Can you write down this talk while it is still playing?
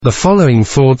The following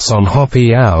thoughts on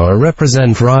Happy Hour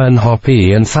represent Ryan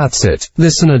Hoppy and that's it.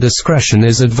 Listener discretion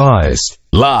is advised.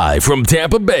 Live from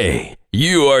Tampa Bay,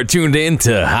 you are tuned in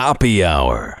to Happy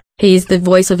Hour. He's the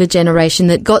voice of a generation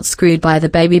that got screwed by the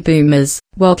baby boomers.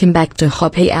 Welcome back to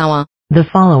Happy Hour. The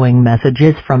following message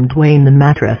is from Dwayne the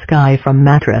Mattress Guy from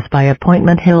Mattress by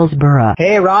Appointment, Hillsborough.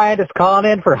 Hey Ryan, just calling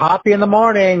in for Hoppy in the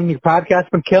Morning. Your podcast's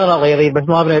been killing it lately. Been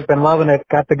loving it.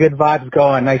 Got the good vibes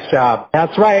going. Nice job.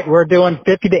 That's right. We're doing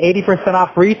 50 to 80%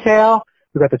 off retail.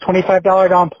 We've got the $25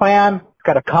 down plan.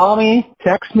 Got to call me,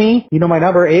 text me. You know my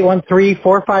number,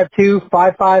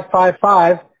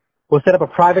 813-452-5555. We'll set up a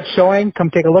private showing. Come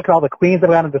take a look at all the queens that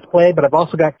we got on display, but I've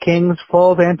also got kings,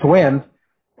 fulls, and twins.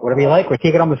 Whatever you like, we're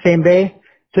taking on the same day.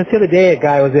 Just the other day, a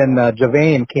guy was in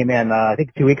Javane, came in, I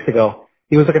think 2 weeks ago.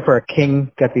 He was looking for a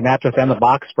king, got the mattress and the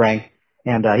box spring.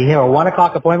 And he had a 1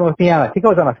 o'clock appointment with me on, I think it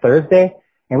was on a Thursday.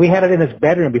 And we had it in his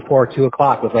bedroom before 2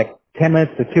 o'clock. It was like 10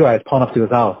 minutes to 2. I was pulling up to his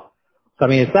house. So, I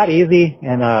mean, it's that easy.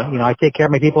 And, I take care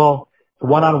of my people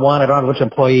one-on-one. I don't have a bunch of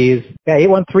employees. Yeah,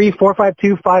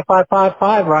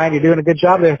 813-452-5555. Ryan, you're doing a good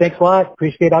job there. Thanks a lot.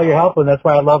 Appreciate all your help. And that's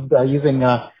why I love using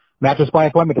Mattress by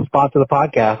Appointment to sponsor the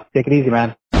podcast. Take it easy,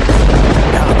 man.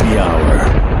 Happy Hour.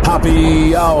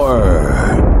 Happy Hour.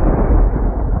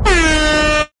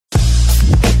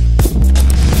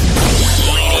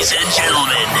 Ladies and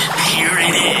gentlemen, here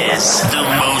it is. The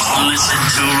most listened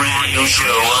to radio show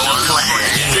on the planet.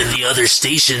 Even the other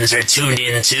stations are tuned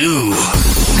in too.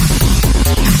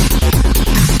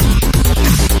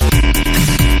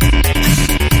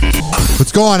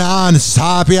 What's going on? This is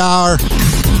Happy Hour.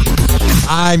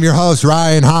 I'm your host,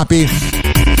 Ryan Hoppy,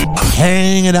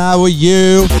 hanging out with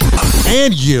you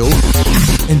and you.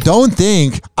 And don't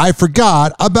think I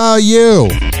forgot about you.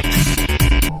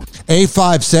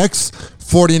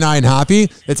 856-49-HOPPY.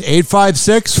 That's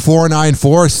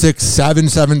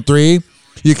 856-494-6773.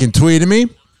 You can tweet at me.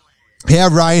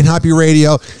 Have Ryan Hoppy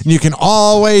Radio. And you can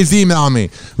always email me,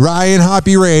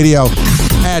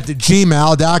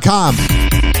 ryanhoppyradio@gmail.com.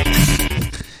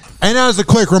 And as a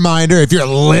quick reminder, if you're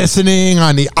listening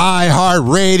on the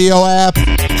iHeartRadio app,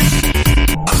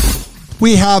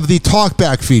 we have the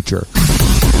talkback feature.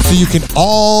 So you can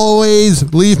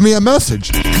always leave me a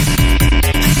message.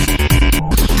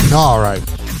 All right.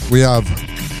 We have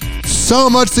so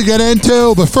much to get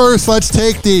into, but first let's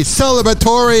take the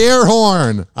celebratory air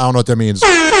horn. I don't know what that means.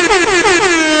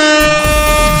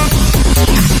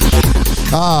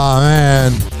 Oh,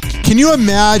 man. Can you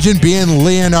imagine being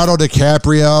Leonardo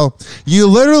DiCaprio? You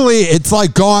literally, it's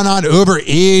like going on Uber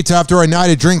Eats after a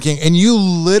night of drinking, and you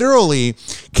literally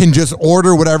can just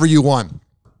order whatever you want.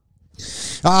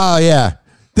 Oh, yeah.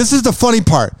 This is the funny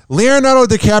part. Leonardo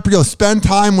DiCaprio spent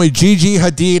time with Gigi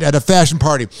Hadid at a fashion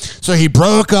party. So he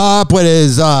broke up with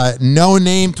his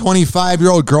no-name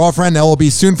 25-year-old girlfriend that will be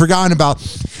soon forgotten about.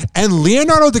 And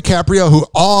Leonardo DiCaprio, who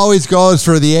always goes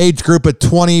for the age group of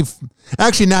 20...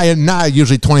 Actually, not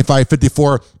usually 25,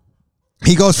 54.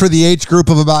 He goes for the age group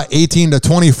of about 18 to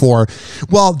 24.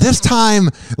 Well, this time,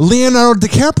 Leonardo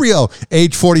DiCaprio,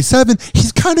 age 47,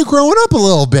 he's kind of growing up a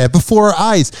little bit before our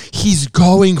eyes. He's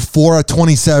going for a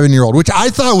 27-year-old, which I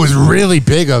thought was really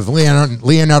big of Leonardo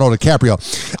DiCaprio.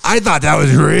 I thought that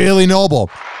was really noble.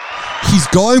 He's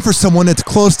going for someone that's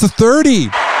close to 30.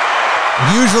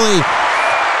 Usually,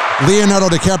 Leonardo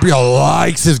DiCaprio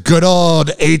likes his good old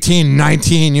 18,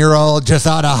 19-year-old just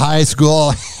out of high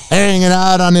school, hanging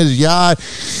out on his yacht.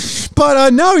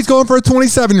 But now he's going for a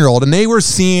 27-year-old, and they were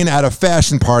seen at a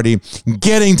fashion party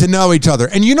getting to know each other.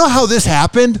 And you know how this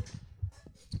happened?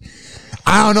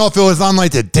 I don't know if it was on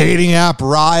like the dating app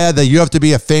Raya that you have to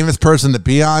be a famous person to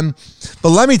be on. But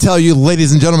let me tell you,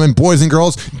 ladies and gentlemen, boys and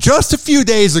girls, just a few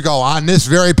days ago on this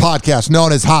very podcast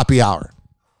known as Happy Hour,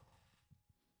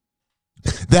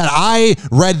 that I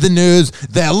read the news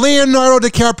that Leonardo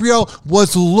DiCaprio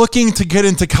was looking to get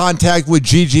into contact with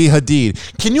Gigi Hadid.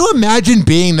 Can you imagine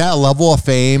being that level of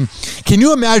fame? Can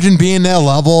you imagine being that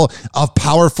level of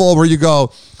powerful where you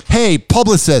go, hey,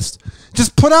 publicist,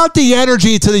 just put out the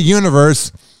energy to the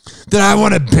universe that I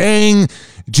want to bang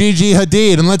Gigi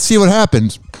Hadid and let's see what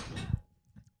happens.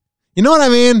 You know what I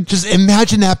mean? Just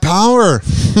imagine that power.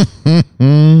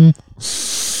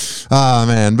 Oh,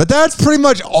 man. But that's pretty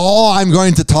much all I'm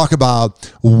going to talk about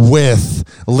with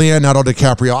Leonardo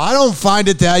DiCaprio. I don't find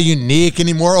it that unique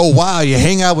anymore. Oh, wow, you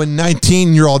hang out with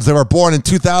 19-year-olds that were born in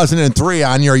 2003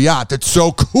 on your yacht. That's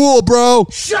so cool, bro.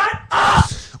 Shut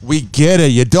up! We get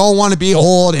it. You don't want to be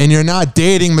old and you're not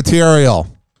dating material.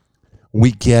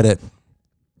 We get it.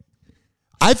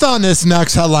 I found this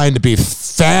next headline to be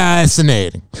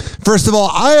fascinating. First of all,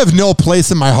 I have no place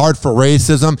in my heart for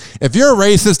racism. If you're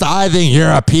racist, I think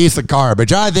you're a piece of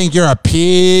garbage. I think you're a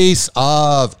piece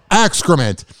of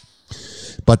excrement.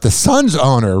 But the Suns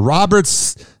owner, Robert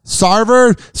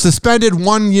Sarver, suspended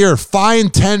 1 year,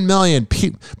 fined $10 million.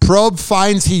 Probe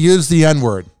finds he used the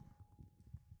N-word.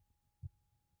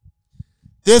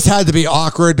 This had to be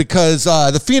awkward because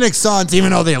the Phoenix Suns, even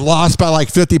though they lost by like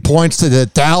 50 points to the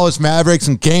Dallas Mavericks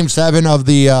in Game 7 of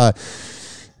the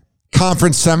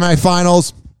conference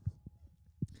semifinals,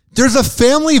 there's a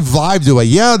family vibe to it.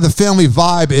 Yeah, the family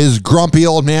vibe is grumpy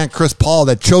old man Chris Paul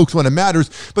that chokes when it matters,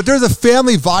 but there's a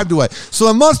family vibe to it. So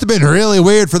it must have been really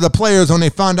weird for the players when they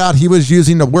found out he was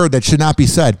using the word that should not be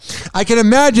said. I can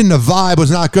imagine the vibe was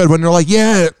not good when they're like,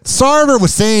 yeah, Sarver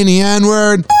was saying the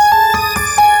N-word.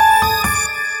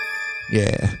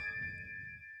 Yeah.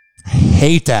 I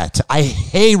hate that. I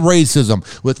hate racism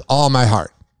with all my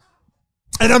heart.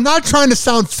 And I'm not trying to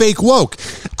sound fake woke.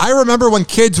 I remember when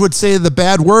kids would say the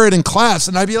bad word in class,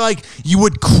 and I'd be like, you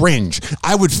would cringe.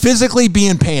 I would physically be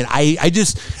in pain. I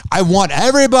want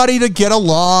everybody to get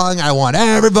along. I want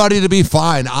everybody to be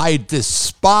fine. I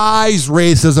despise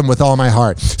racism with all my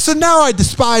heart. So now I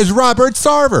despise Robert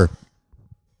Sarver.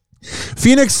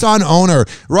 Phoenix Sun owner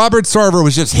Robert Sarver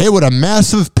was just hit with a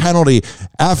massive penalty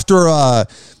after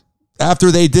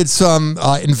they did some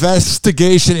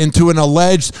investigation into an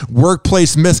alleged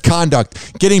workplace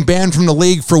misconduct, getting banned from the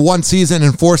league for 1 season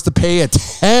and forced to pay a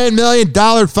 $10 million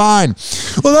fine.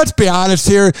 Well, let's be honest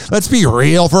here. Let's be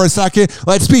real for a second.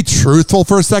 Let's be truthful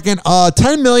for a second.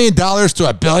 $10 million to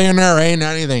a billionaire ain't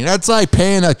anything. That's like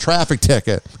paying a traffic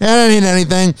ticket. That ain't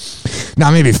anything. Now,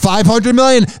 maybe $500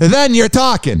 million, then you're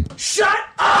talking. Shut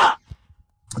up!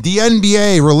 The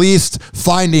NBA released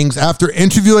findings after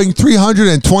interviewing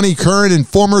 320 current and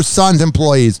former Suns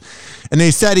employees, and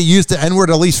they said he used the N-word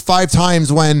at least 5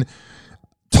 times when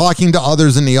talking to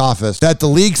others in the office. That the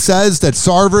league says that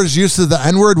Sarver's use of the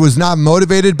N-word was not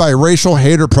motivated by racial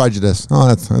hate or prejudice. Oh,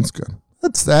 that's good.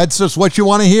 That's just what you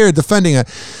want to hear, defending it.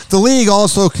 The league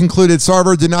also concluded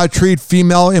Sarver did not treat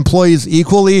female employees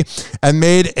equally and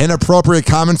made inappropriate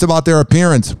comments about their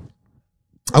appearance.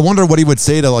 I wonder what he would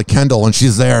say to like Kendall when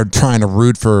she's there trying to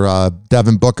root for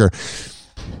Devin Booker.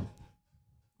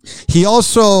 He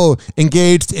also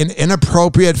engaged in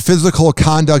inappropriate physical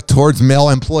conduct towards male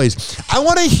employees. I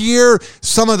want to hear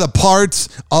some of the parts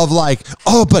of like,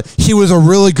 oh, but he was a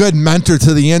really good mentor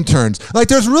to the interns. Like,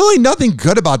 there's really nothing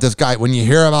good about this guy when you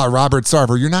hear about Robert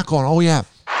Sarver. You're not going, oh, yeah,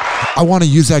 I want to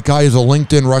use that guy as a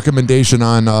LinkedIn recommendation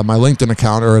on my LinkedIn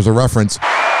account or as a reference.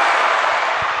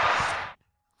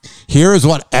 Here is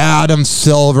what Adam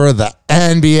Silver, the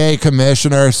NBA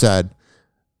commissioner, said.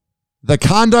 The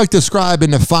conduct described in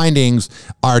the findings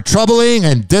are troubling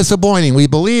and disappointing. We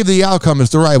believe the outcome is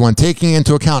the right one, taking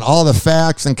into account all the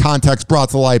facts and context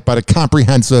brought to light by the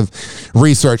comprehensive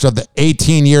research of the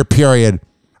 18-year period.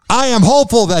 I am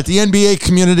hopeful that the NBA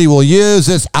community will use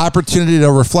this opportunity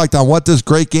to reflect on what this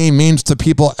great game means to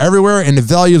people everywhere and the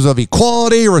values of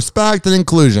equality, respect, and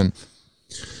inclusion.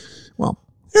 Well,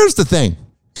 here's the thing.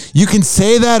 You can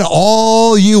say that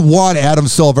all you want, Adam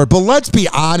Silver, but let's be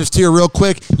honest here real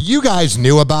quick. You guys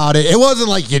knew about it. It wasn't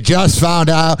like you just found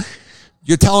out.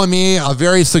 You're telling me a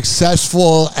very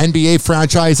successful NBA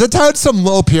franchise that's had some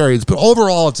low periods, but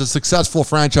overall it's a successful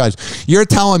franchise. You're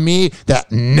telling me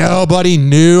that nobody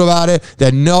knew about it,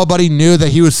 that nobody knew that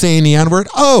he was saying the N-word?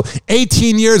 Oh,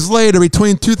 18 years later,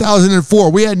 between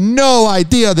 2004, we had no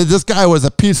idea that this guy was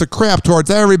a piece of crap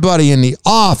towards everybody in the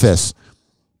office.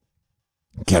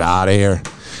 Get out of here.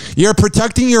 You're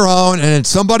protecting your own, and then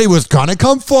somebody was going to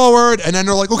come forward, and then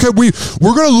they're like, okay, we're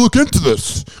going to look into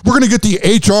this. We're going to get the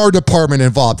HR department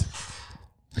involved.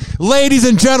 Ladies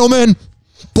and gentlemen,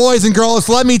 boys and girls,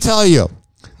 let me tell you,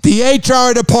 the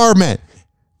HR department,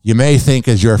 you may think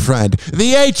is your friend.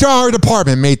 The HR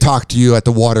department may talk to you at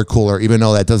the water cooler, even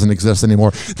though that doesn't exist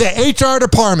anymore. The HR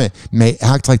department may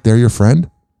act like they're your friend,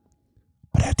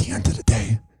 but at the end of the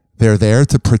day, they're there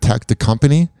to protect the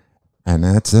company. And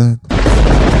that's it.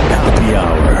 Happy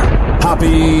Hour.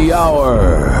 Happy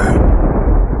Hour.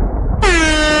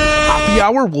 Happy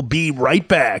Hour will be right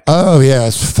back. Oh,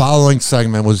 yes. Following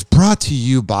segment was brought to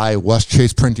you by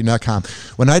WestChasePrinting.com.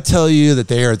 When I tell you that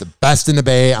they are the best in the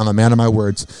Bay, I'm a man of my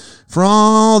words. For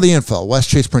all the info,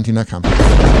 WestChasePrinting.com.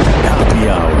 Happy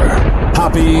Hour.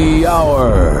 Happy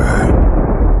Hour.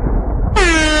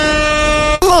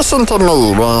 Listen to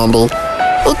me, Randy.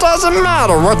 It doesn't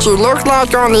matter what you look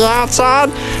like on the outside,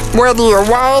 whether you're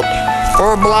white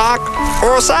or black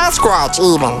or Sasquatch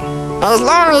even. As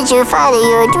long as you follow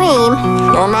your dream,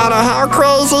 no matter how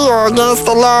crazy or against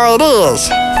the law it is.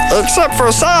 Except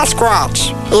for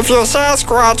Sasquatch. If you're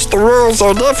Sasquatch, the rules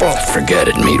are different. Forget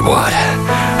it, Meatwad.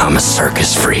 I'm a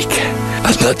circus freak.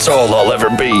 That's all I'll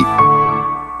ever be.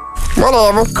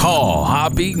 Whatever. Call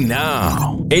Hoppy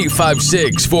now.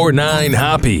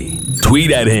 856-49-HOPPY.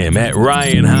 Tweet at him at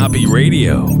Ryan Hoppy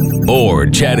Radio. Or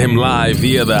chat him live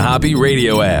via the Hoppy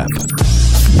Radio app.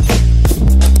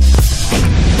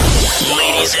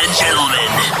 Ladies and gentlemen,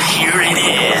 here it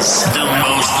is. The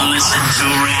most listened to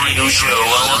radio show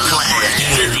on the planet.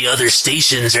 Even the other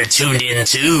stations are tuned in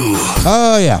too.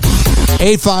 Oh, yeah.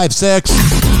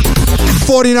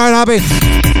 856-49-HOPPY.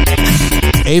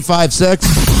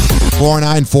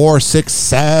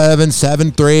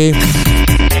 856-494-6773.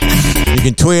 You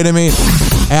can tweet at me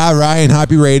at Ryan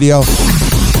Hoppy Radio.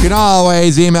 You can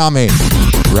always email me,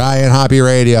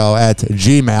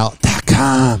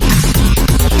 RyanHoppyRadio@gmail.com.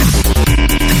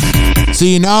 So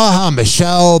you know how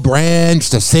Michelle Branch,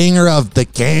 the singer of The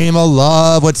Game of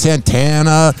Love with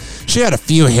Santana, she had a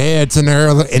few hits in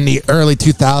the early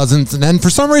 2000s and then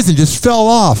for some reason just fell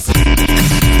off.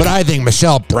 But I think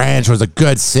Michelle Branch was a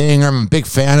good singer. I'm a big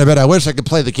fan of it. I wish I could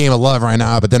play The Game of Love right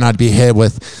now, but then I'd be hit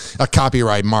with a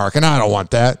copyright mark, and I don't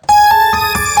want that.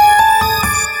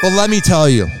 But let me tell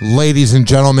you, ladies and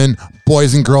gentlemen,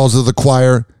 boys and girls of the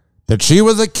choir, that she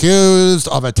was accused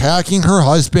of attacking her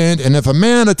husband, and if a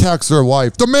man attacks their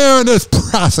wife, the man is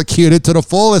prosecuted to the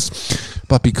fullest.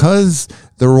 But because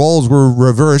the roles were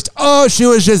reversed, she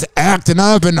was just acting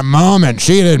up in the moment.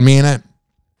 She didn't mean it.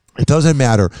 It doesn't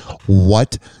matter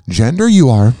what gender you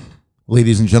are,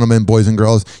 ladies and gentlemen, boys and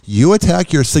girls, you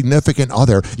attack your significant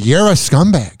other, you're a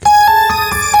scumbag.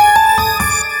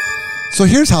 So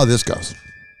here's how this goes.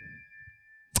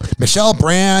 Michelle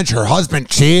Branch, her husband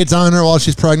cheats on her while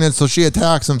she's pregnant, so she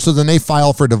attacks him. So then they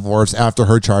file for divorce after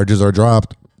her charges are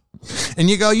dropped. And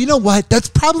you go, you know what? That's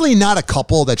probably not a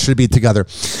couple that should be together.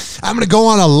 I'm going to go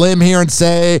on a limb here and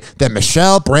say that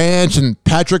Michelle Branch and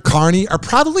Patrick Carney are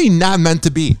probably not meant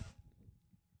to be.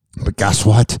 But guess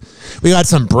what? We got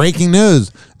some breaking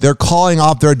news. They're calling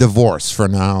off their divorce for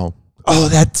now. Oh,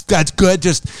 that's good.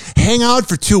 Just hang out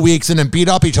for 2 weeks and then beat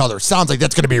up each other. Sounds like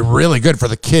that's going to be really good for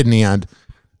the kid in the end.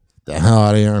 The hell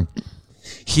out of here.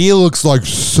 He looks like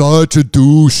such a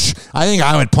douche. I think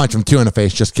I would punch him too in the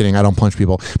face. Just kidding. I don't punch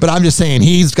people. But I'm just saying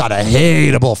he's got a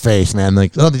hateable face, man.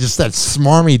 Like, just that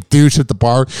smarmy douche at the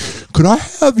bar. Could I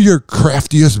have your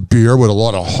craftiest beer with a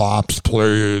lot of hops,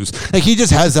 please? Like, he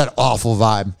just has that awful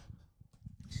vibe.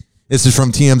 This is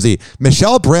from TMZ.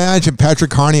 Michelle Branch and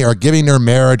Patrick Carney are giving their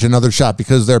marriage another shot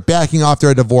because they're backing off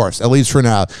their divorce, at least for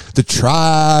now, to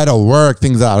try to work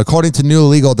things out. According to new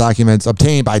legal documents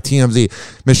obtained by TMZ,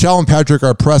 Michelle and Patrick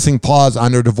are pressing pause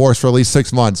on their divorce for at least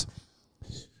 6 months,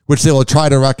 which they will try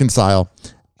to reconcile.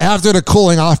 After the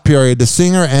cooling off period, the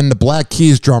singer and the Black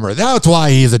Keys drummer, that's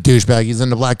why he's a douchebag, he's in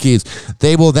the Black Keys,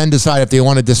 they will then decide if they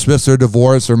want to dismiss their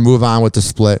divorce or move on with the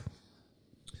split.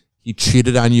 He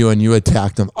cheated on you and you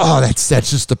attacked him. Oh, that's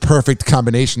just the perfect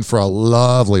combination for a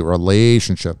lovely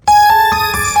relationship.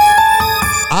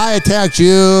 I attacked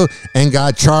you and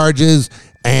got charges,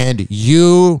 and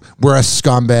you were a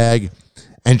scumbag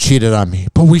and cheated on me.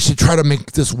 But we should try to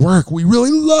make this work. We really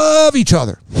love each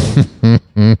other.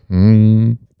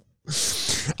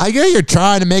 I get you're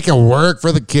trying to make it work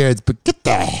for the kids, but get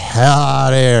the hell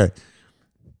out of here.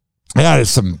 That is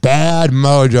some bad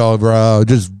mojo, bro.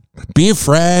 Just be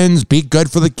friends, be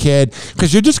good for the kid,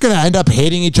 because you're just going to end up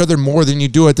hating each other more than you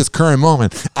do at this current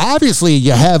moment. Obviously,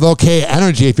 you have okay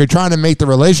energy if you're trying to make the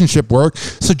relationship work,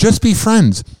 so just be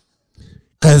friends.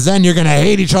 Because then you're going to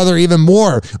hate each other even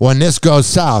more when this goes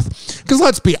south. Because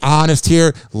let's be honest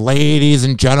here, ladies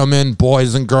and gentlemen,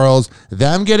 boys and girls,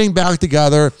 them getting back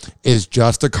together is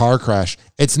just a car crash.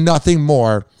 It's nothing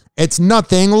more. It's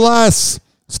nothing less.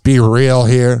 Let's be real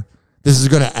here. This is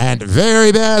going to end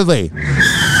very badly.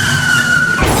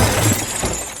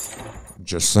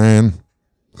 Just saying.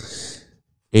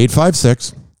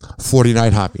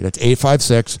 856-49-HOPPY. That's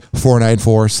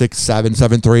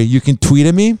 856-494-6773. You can tweet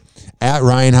at me at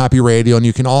Ryan Hoppy Radio, and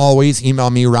you can always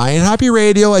email me,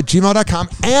 RyanHoppyRadio@gmail.com.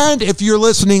 And if you're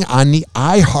listening on the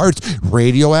iHeart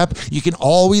Radio app, you can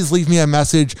always leave me a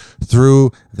message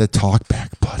through the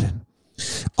talkback button.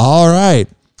 All right.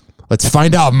 Let's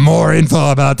find out more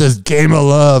info about this game of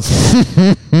love.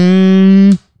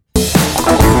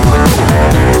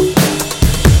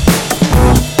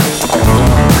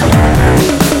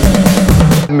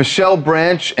 Michelle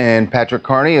Branch and Patrick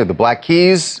Carney of the Black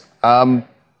Keys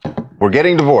were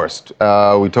getting divorced.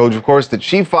 We told you, of course, that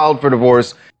she filed for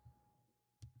divorce.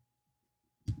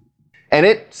 And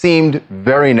it seemed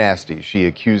very nasty. She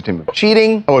accused him of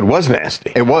cheating. Oh, it was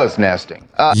nasty. It was nasty.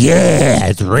 Yeah,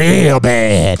 it's real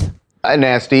bad.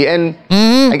 Nasty. And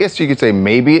I guess you could say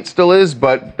maybe it still is,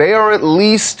 but they are at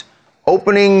least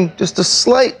opening just a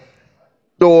slight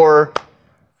door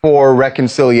for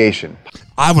reconciliation.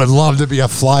 I would love to be a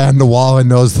fly on the wall in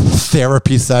those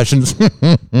therapy sessions. Forget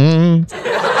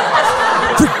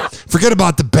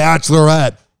about the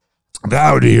Bachelorette.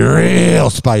 That would be real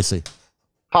spicy.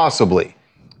 Possibly.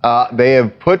 They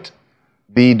have put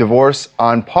the divorce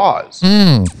on pause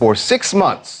for 6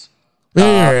 months.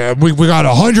 Yeah, we got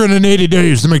 180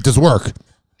 days to make this work.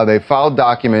 They filed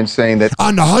documents saying that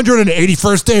on the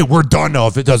 181st day, we're done though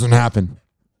if it doesn't happen.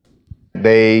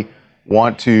 They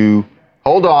want to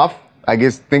hold off. I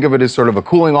guess think of it as sort of a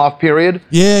cooling off period.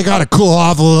 Yeah, got to cool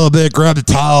off a little bit, grab the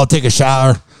towel, take a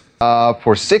shower.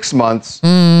 For 6 months,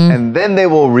 and then they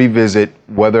will revisit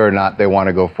whether or not they want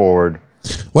to go forward.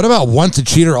 What about once a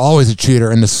cheater, always a cheater,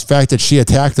 and the fact that she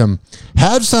attacked him?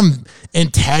 Have some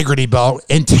integrity, bro.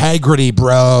 Integrity,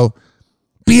 bro.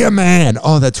 Be a man.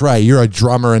 Oh, that's right. You're a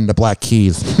drummer in the Black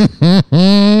Keys.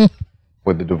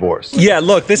 With the divorce. Yeah,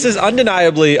 look, this is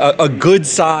undeniably a good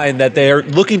sign that they're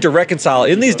looking to reconcile.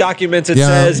 In these documents, it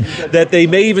says that they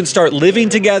may even start living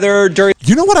together during...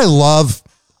 You know what I love?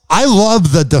 I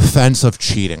love the defense of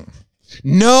cheating.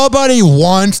 Nobody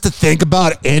wants to think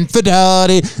about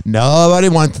infidelity. Nobody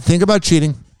wants to think about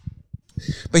cheating.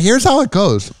 But here's how it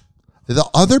goes. The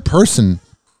other person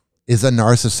is a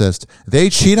narcissist. They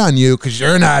cheat on you because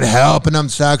you're not helping them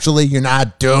sexually. You're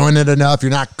not doing it enough.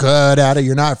 You're not good at it.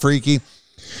 You're not freaky.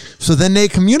 So then they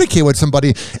communicate with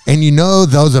somebody, and you know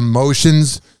those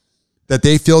emotions that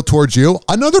they feel towards you,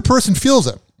 another person feels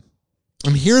it.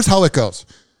 And here's how it goes.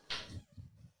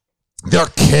 They're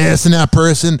kissing that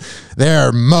person.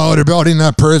 They're motorboating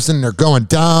that person. They're going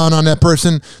down on that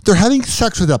person. They're having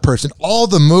sex with that person. All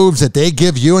the moves that they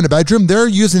give you in the bedroom, they're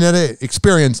using that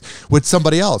experience with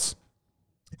somebody else.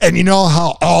 And you know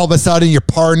how all of a sudden your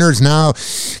partner's now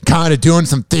kind of doing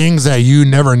some things that you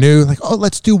never knew? Like, oh,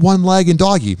 let's do one leg and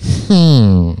doggy.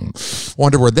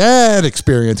 Wonder where that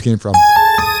experience came from.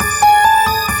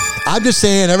 I'm just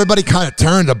saying everybody kind of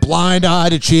turned a blind eye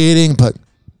to cheating, but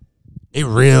it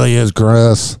really is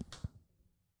gross.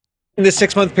 In this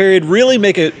 6-month period, really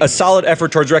make a solid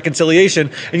effort towards reconciliation.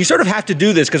 And you sort of have to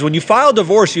do this because when you file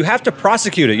divorce, you have to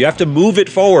prosecute it. You have to move it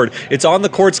forward. It's on the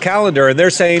court's calendar. And they're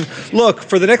saying, look,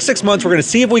 for the next 6 months, we're going to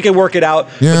see if we can work it out.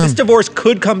 Yeah. But this divorce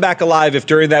could come back alive if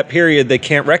during that period they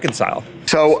can't reconcile.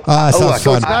 So, look,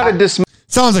 so it's not a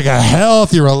sounds like a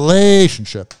healthy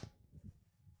relationship.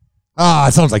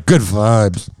 It sounds like good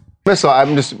vibes. So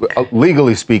I'm just,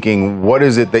 legally speaking, what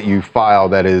is it that you file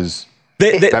that is...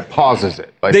 that pauses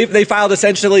it? Like, they filed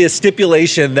essentially a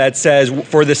stipulation that says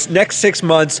for this next 6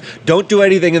 months, don't do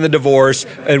anything in the divorce,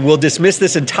 and we'll dismiss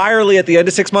this entirely at the end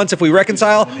of 6 months if we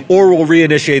reconcile, or we'll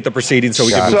reinitiate the proceedings so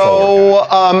we can move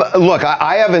forward. Look,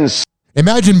 I haven't...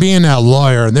 Imagine being that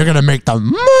lawyer, and they're going to make the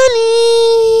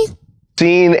money.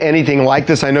 Seen anything like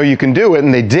this. I know you can do it,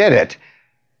 and they did it.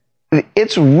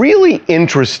 It's really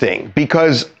interesting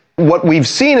because what we've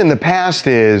seen in the past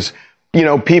is, you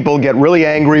know, people get really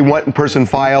angry, one person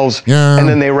files, and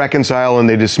then they reconcile and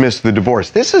they dismiss the divorce.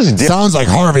 This is different. Sounds like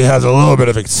Harvey has a little bit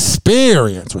of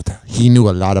experience with that. He knew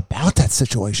a lot about that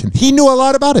situation. He knew a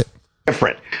lot about it.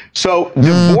 Different. So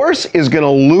divorce is going to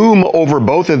loom over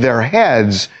both of their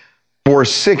heads for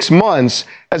 6 months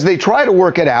as they try to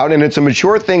work it out, and it's a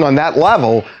mature thing on that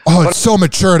level. Oh, it's so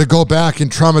mature to go back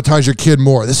and traumatize your kid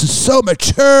more. This is so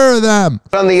mature of them.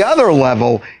 On the other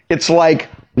level, it's like,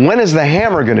 when is the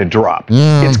hammer going to drop?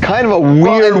 It's kind of a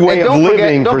weird way of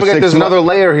living. Don't forget there's another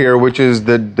layer here, which is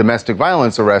the domestic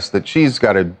violence arrest that she's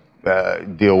got to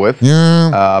deal with.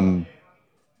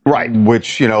 Right.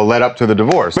 Which, you know, led up to the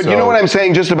divorce. But you know what I'm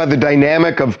saying just about the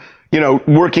dynamic of, you know,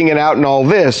 working it out and all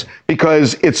this,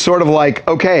 because it's sort of like,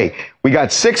 okay, we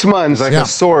got 6 months. It's like a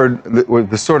sword,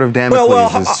 the sword of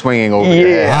Damocles is swinging over your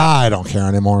head. I don't care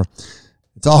anymore.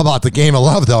 It's all about the game of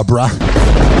love, though, bruh.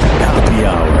 Happy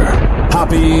hour.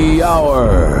 Happy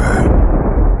hour.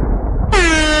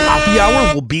 Happy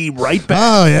hour will be right back.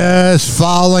 Oh, yes.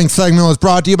 Following segment was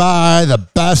brought to you by the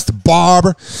best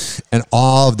barber in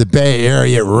all of the Bay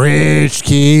Area, Rich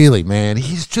Keeley. Man,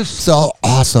 he's just so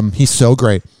awesome. He's so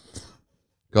great.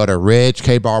 Go to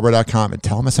richkbarber.com and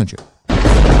tell him I sent you.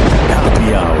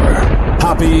 Happy hour.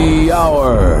 Happy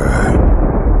hour.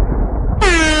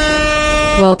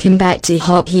 Welcome back to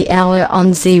Happy Hour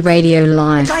on Z Radio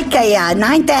Live. Like a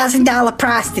 $9,000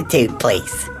 prostitute,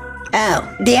 please.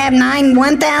 Oh, do you have 9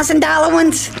 $1,000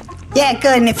 ones? Yeah,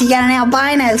 good. And if you got an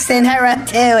albino, send her up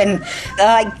too. And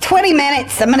like 20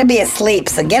 minutes, I'm going to be asleep,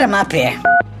 so get him up here.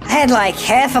 I had like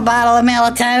half a bottle of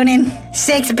melatonin,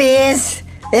 6 beers,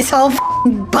 this whole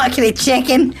bucket of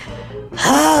chicken.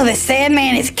 Oh, the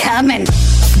Sandman is coming.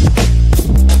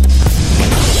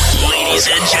 Ladies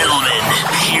and gentlemen,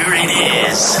 here it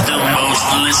is. The most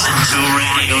listened to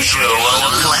radio show on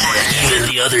the planet. Even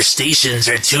the other stations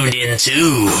are tuned in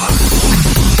too.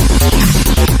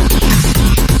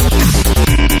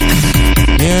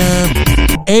 Yeah.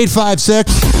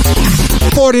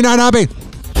 856-49-HOPPY.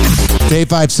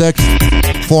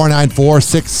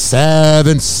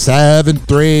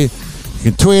 856-494-6773. You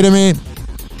can tweet at me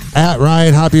at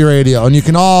Ryan Hoppy Radio, and you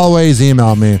can always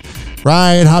email me,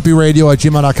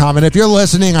 RyanHoppyRadio@gmail.com. And if you're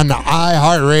listening on the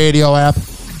iHeartRadio app,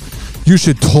 you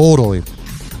should totally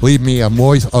leave me a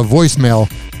voicemail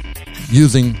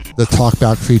using the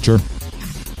talkback feature.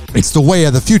 It's the way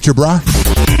of the future, brah.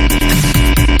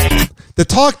 The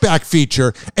talkback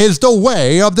feature is the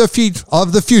way of the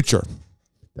future.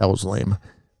 That was lame.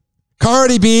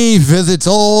 Cardi B visits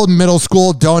old middle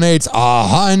school, donates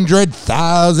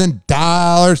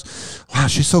 $100,000. Wow,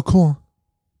 she's so cool.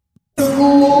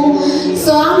 School.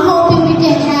 So I'm hoping we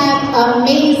can have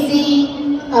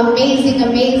amazing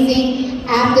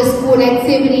after school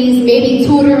activities, maybe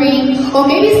tutoring, or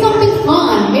maybe something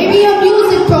fun, maybe a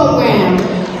music program.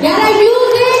 Y'all like music?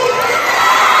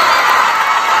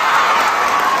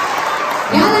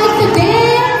 Y'all like to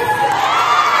dance?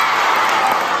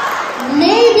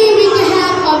 Maybe we can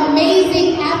have amazing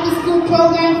after school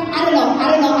programs. I don't know.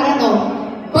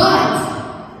 But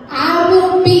I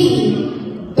will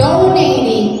be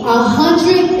donating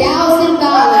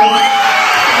 $100,000.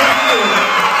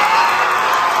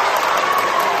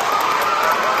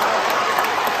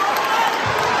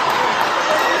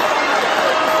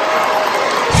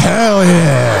 Hell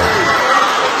yeah.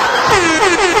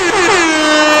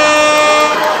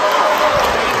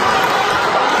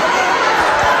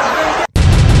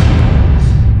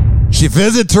 She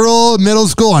visits her old middle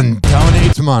school and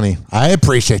donates money. I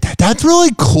appreciate that. That's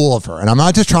really cool of her. And I'm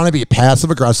not just trying to be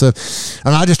passive aggressive.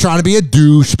 I'm not just trying to be a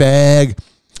douchebag,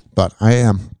 but I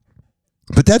am.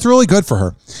 But that's really good for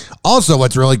her. Also,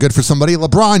 what's really good for somebody,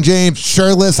 LeBron James,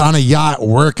 shirtless on a yacht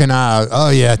working out. Oh,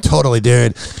 yeah, totally,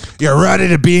 dude. You're ready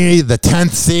to be the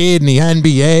 10th seed in the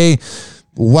NBA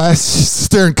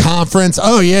Western Conference.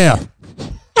 Oh, yeah.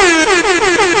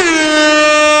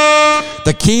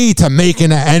 The key to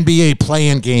making an NBA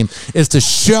play-in game is to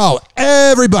show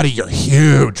everybody your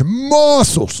huge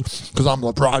muscles, because I'm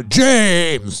LeBron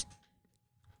James.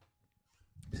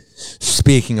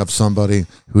 Speaking of somebody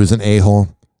who's an a-hole,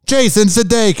 Jason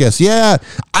Sudeikis. Yeah,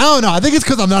 I don't know. I think it's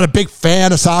because I'm not a big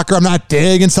fan of soccer. I'm not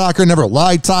digging soccer. Never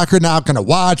liked soccer. Not going to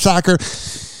watch soccer.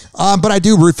 But I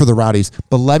do root for the Rowdies.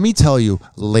 But let me tell you,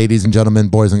 ladies and gentlemen,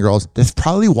 boys and girls, that's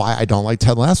probably why I don't like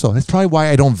Ted Lasso. That's probably why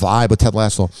I don't vibe with Ted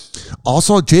Lasso.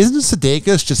 Also, Jason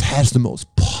Sudeikis just has the most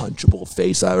punchable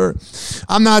face ever.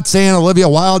 I'm not saying Olivia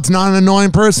Wilde's not an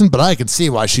annoying person, but I can see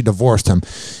why she divorced him.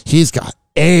 He's got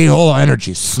a-hole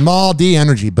energy, small D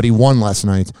energy, but he won last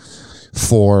night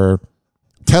for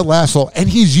Ted Lasso, and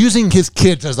he's using his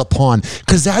kids as a pawn,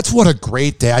 because that's what a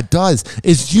great dad does,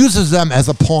 is uses them as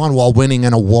a pawn while winning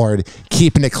an award.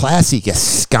 Keeping it classy, you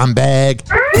scumbag.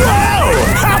 Whoa!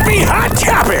 Happy Hot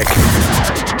Topic!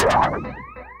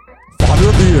 Father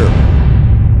of the year.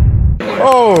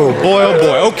 Oh, boy, oh,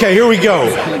 boy. Okay, here we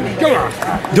go. Come on.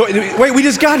 Wait, we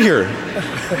just got here.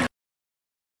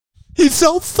 He's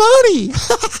so funny.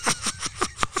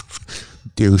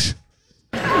 Douche.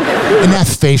 And that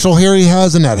facial hair he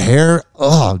has and that hair.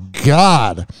 Oh,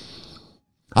 God.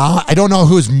 I don't know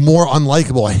who's more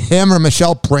unlikable, him or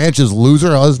Michelle Branch's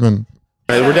loser husband.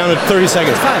 We're down to 30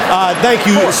 seconds. Thank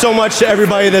you so much to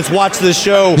everybody that's watched this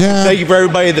show. Yeah. Thank you for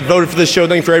everybody that voted for this show.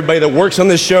 Thank you for everybody that works on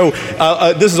this show.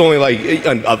 This is only like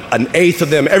an eighth of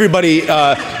them. Everybody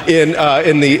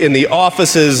in the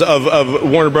offices of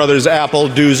Warner Brothers, Apple,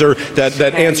 Doozer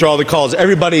that answer all the calls.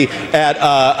 Everybody at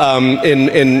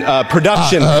in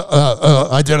production.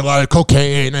 I did a lot of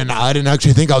cocaine, and I didn't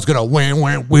actually think I was gonna win.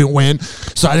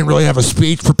 So I didn't really have a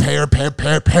speech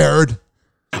prepared.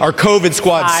 Our COVID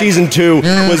squad season 2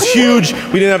 was huge.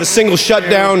 We didn't have a single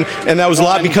shutdown, and that was a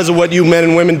lot because of what you men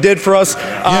and women did for us.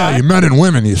 You men and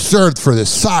women, you served for this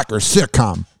soccer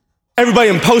sitcom. Everybody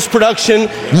in post-production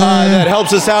that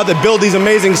helps us out, that build these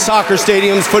amazing soccer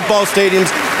stadiums, football stadiums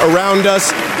around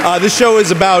us. This show is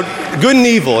about good and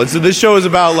evil. This show is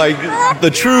about like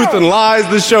the truth and lies.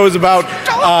 This show is about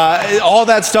all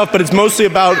that stuff, but it's mostly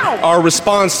about our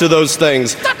response to those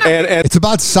things. And it's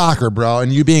about soccer, bro,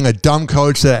 and you being a dumb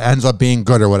coach that ends up being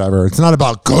good or whatever. It's not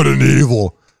about good and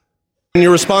evil. And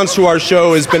your response to our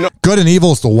show has been Good and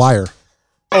Evil is The Wire.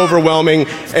 Overwhelming,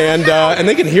 and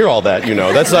they can hear all that.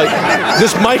 That's like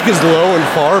this mic is low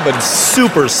and far, but it's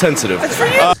super sensitive.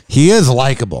 He is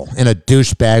likable in a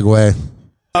douchebag way.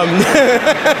 But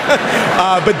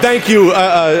thank you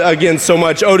again so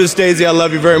much, Otis Daisy. I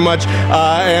love you very much, we'll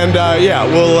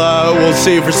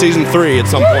see you for season 3 at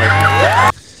some point.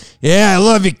 Yeah, I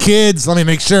love you, kids. Let me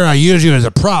make sure I use you as a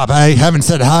prop. I haven't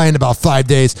said hi in about 5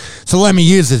 days, so let me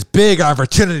use this big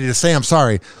opportunity to say I'm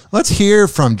sorry. Let's hear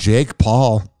from Jake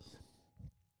Paul.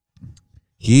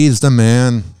 He's the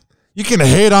man. You can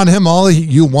hate on him all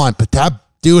you want, but that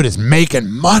dude is making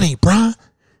money, bruh.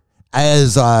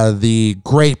 As the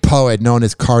great poet known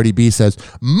as Cardi B says,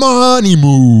 money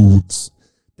moves.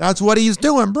 That's what he's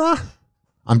doing, bruh.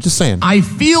 I'm just saying. I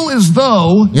feel as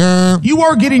though you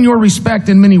are getting your respect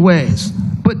in many ways,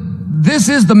 but this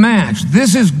is the match.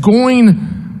 This is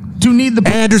going to need the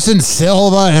Anderson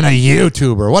Silva and a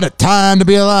YouTuber. What a time to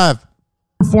be alive.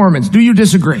 Performance. Do you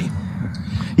disagree?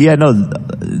 Yeah, no,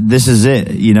 this is it.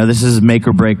 This is a make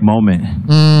or break moment.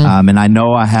 And I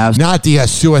know I have. Not the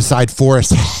Suicide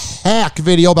Forest hack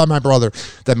video by my brother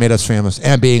that made us famous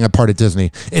and being a part of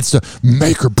Disney. It's the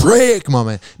make or break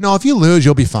moment. No, if you lose,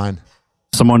 you'll be fine.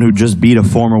 Someone who just beat a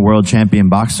former world champion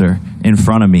boxer in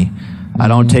front of me. I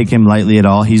don't take him lightly at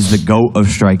all. He's the GOAT of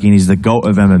striking. He's the GOAT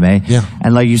of MMA. Yeah.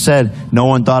 And like you said, no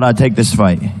one thought I'd take this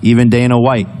fight. Even Dana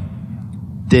White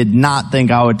did not think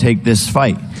I would take this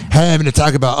fight. Having to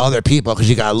talk about other people because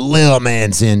you got little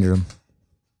man syndrome.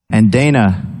 And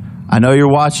Dana, I know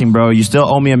you're watching, bro. You still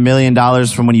owe me $1 million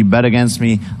from when you bet against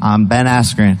me on Ben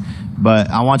Askren. But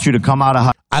I want you to come out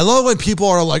of... I love when people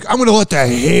are like, I'm going to let the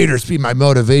haters be my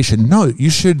motivation. No, you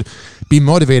should be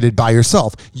motivated by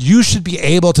yourself. You should be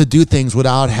able to do things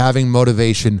without having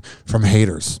motivation from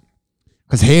haters.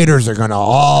 Because haters are going to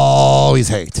always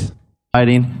hate.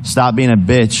 Fighting, stop being a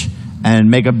bitch, and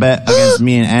make a bet against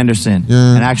me and Anderson.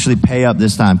 And actually pay up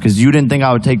this time. Because you didn't think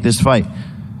I would take this fight.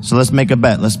 So let's make a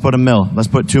bet. Let's put $1 million. Let's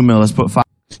put $2 million. Let's put $5 million.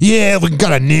 Yeah, we got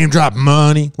to name drop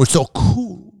money. We're so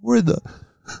cool. We're the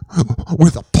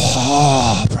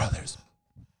Paul brothers.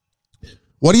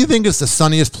 What do you think is the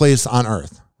sunniest place on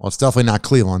earth? Well, it's definitely not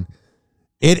Cleveland.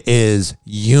 It is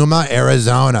Yuma,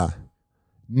 Arizona.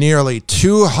 Nearly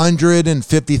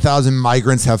 250,000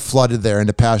 migrants have flooded there in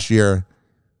the past year,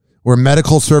 where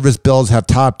medical service bills have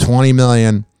topped 20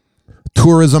 million.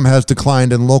 Tourism has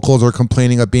declined and locals are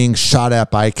complaining of being shot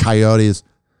at by coyotes.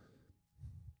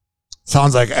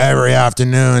 Sounds like every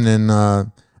afternoon in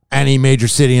any major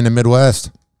city in the Midwest.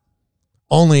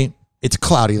 Only it's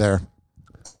cloudy there.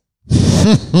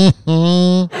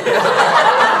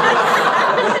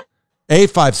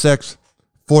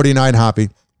 856-49-HOPPY.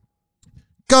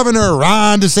 Governor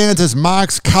Ron DeSantis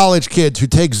mocks college kids who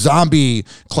take zombie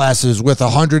classes with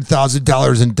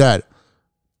 $100,000 in debt,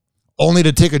 only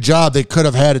to take a job they could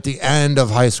have had at the end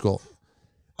of high school.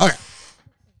 Okay.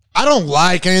 I don't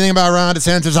like anything about Ron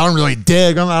DeSantis. I don't really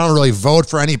dig him. I don't really vote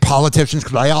for any politicians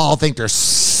because I all think they're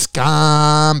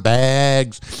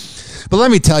scumbags. But let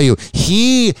me tell you,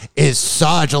 he is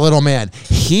such a little man.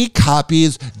 He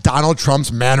copies Donald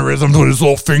Trump's mannerisms with his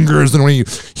little fingers and when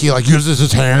he like uses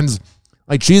his hands.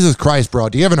 Like, Jesus Christ, bro.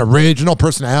 Do you have an original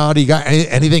personality? You got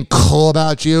anything cool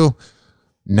about you?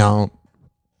 No.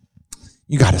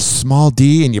 You got a small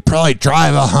D and you probably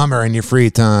drive a Hummer in your free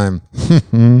time.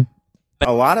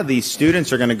 A lot of these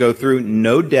students are going to go through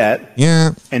no debt.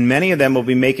 Yeah. And many of them will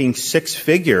be making six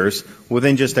figures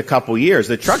within just a couple years.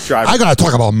 The truck driver. I got to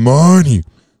talk about money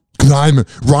because I'm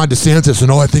Ron DeSantis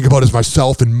and all I think about is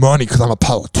myself and money because I'm a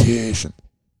politician.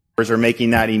 Are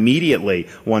making that immediately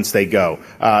once they go.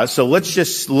 So let's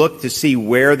just look to see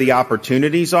where the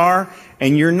opportunities are.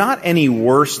 And you're not any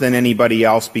worse than anybody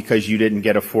else because you didn't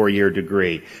get a 4-year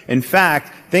degree. In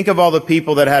fact, think of all the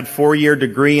people that had 4-year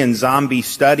degree in zombie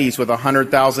studies with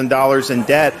 $100,000 in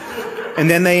debt. And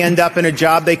then they end up in a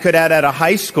job they could have at a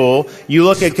high school. You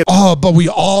look at... Oh, but we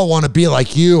all want to be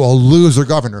like you, a loser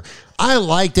governor. I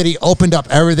like that he opened up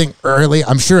everything early.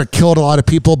 I'm sure it killed a lot of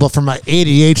people, but for my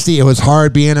ADHD, it was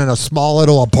hard being in a small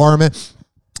little apartment.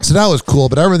 So that was cool.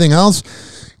 But everything else,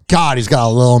 God, he's got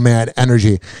a little man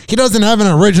energy. He doesn't have an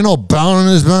original bone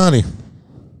in his body.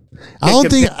 I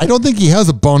don't think he has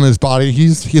a bone in his body.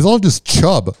 He's all just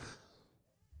chub.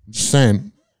 Just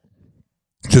saying.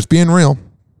 Just being real.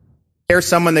 There's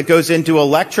someone that goes into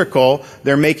electrical,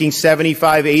 they're making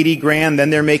 75, 80 grand, then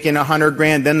they're making 100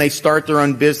 grand, then they start their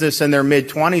own business in their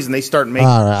mid-20s and they start making...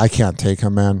 All right, I can't take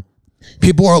him, man.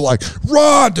 People are like,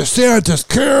 Ron DeSantis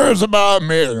cares about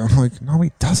me. I'm like, no,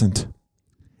 he doesn't.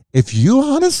 If you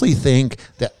honestly think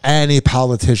that any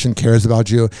politician cares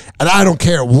about you, and I don't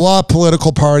care what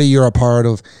political party you're a part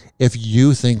of, if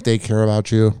you think they care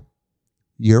about you,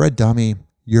 you're a dummy.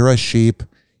 You're a sheep.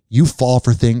 You fall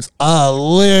for things a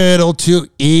little too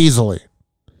easily.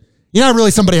 You're not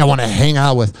really somebody I want to hang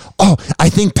out with. Oh, I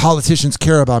think politicians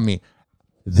care about me.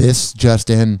 This just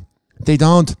in. They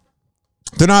don't.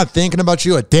 They're not thinking about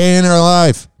you a day in their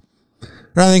life. They're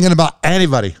not thinking about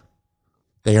anybody.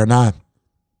 They are not.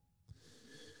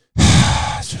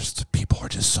 It's just, people are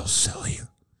just so silly.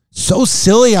 So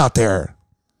silly out there.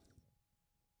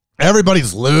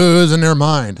 Everybody's losing their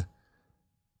mind,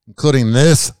 including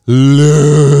this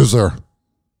loser.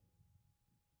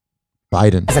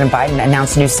 Biden. President Biden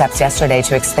announced new steps yesterday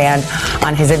to expand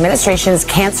on his administration's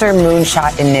Cancer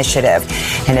Moonshot Initiative.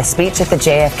 In a speech at the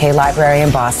JFK Library in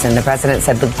Boston, the president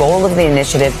said the goal of the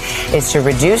initiative is to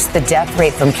reduce the death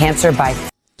rate from cancer by...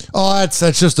 Oh,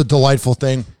 that's just a delightful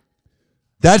thing.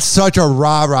 That's such a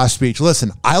rah-rah speech.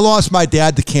 Listen, I lost my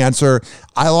dad to cancer.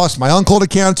 I lost my uncle to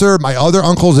cancer. My other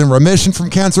uncle's in remission from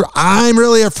cancer. I'm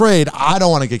really afraid I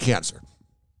don't want to get cancer.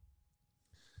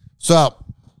 So,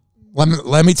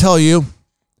 let me tell you,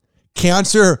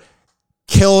 cancer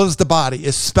kills the body,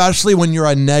 especially when you're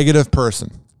a negative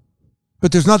person.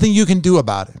 But there's nothing you can do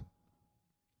about it.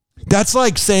 That's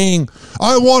like saying,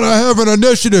 I want to have an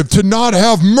initiative to not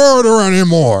have murder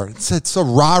anymore. It's a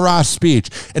rah-rah speech.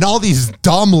 And all these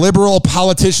dumb liberal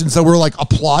politicians that were like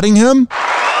applauding him,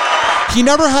 he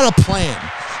never had a plan.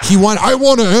 I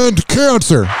want to end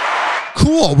cancer.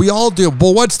 Cool, we all do.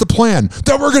 Well, what's the plan?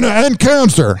 That we're going to end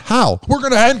cancer. How? We're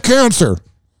going to end cancer.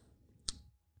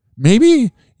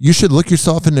 Maybe you should look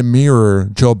yourself in the mirror,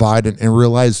 Joe Biden, and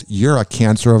realize you're a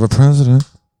cancer of a president.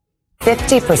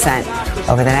 50%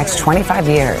 over the next 25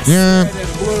 years. Yeah.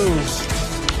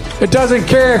 It doesn't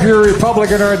care if you're a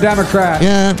Republican or a Democrat.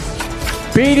 Yeah.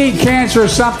 Beating cancer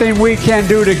is something we can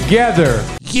do together.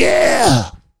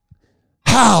 Yeah.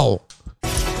 How?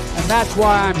 And that's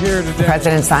why I'm here today. The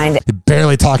president signed it. You're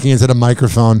barely talking into the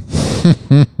microphone.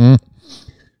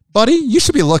 Buddy, you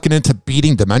should be looking into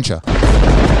beating dementia.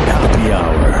 Happy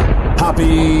hour.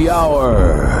 Happy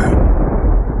hour.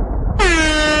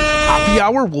 Happy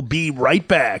hour will be right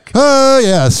back. Oh,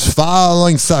 yes.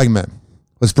 Following segment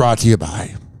was brought to you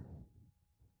by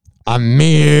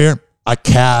Amir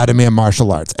Academy of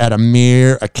Martial Arts at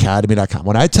amiracademy.com.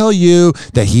 When I tell you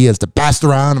that he is the best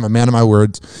around, I'm a man of my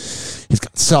words. He's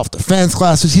got self-defense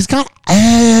classes. He's got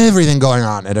everything going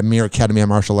on at Amir Academy of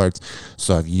Martial Arts.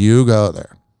 So if you go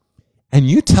there and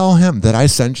you tell him that I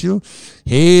sent you,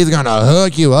 he's going to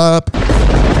hook you up.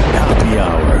 Happy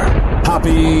hour.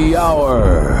 Happy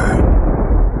hour.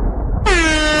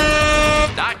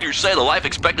 Doctors say the life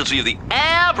expectancy of the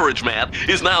average man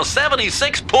is now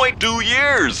 76.2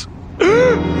 years.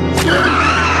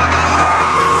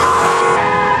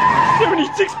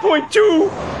 76.2,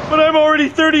 but I'm already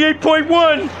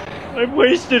 38.1. I've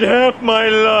wasted half my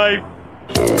life.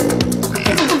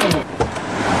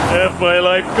 Half my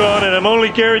life gone, and I'm only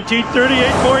guaranteed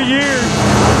 38 more years.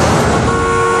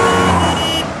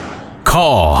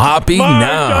 Call Hoppy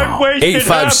now.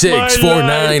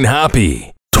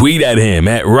 856-49-HOPPY. Tweet at him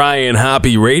at Ryan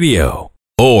Hoppy Radio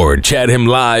or chat him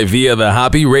live via the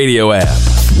Hoppy Radio app.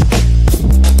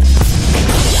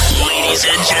 Ladies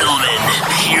and gentlemen,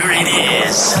 here it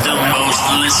is, the most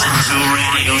listened to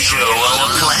radio show on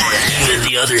the planet. Even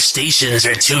the other stations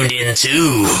are tuned in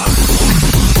too.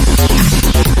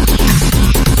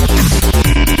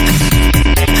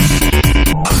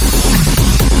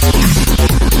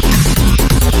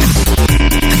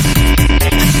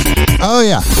 Oh,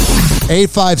 yeah.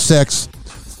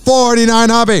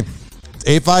 856-49-HOPPY.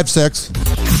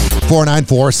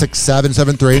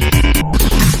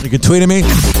 856-494-6773. You can tweet at me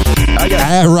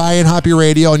at Ryan Hoppy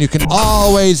Radio, and you can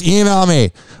always email me,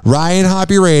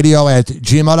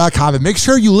 RyanHoppyRadio@gmail.com. And make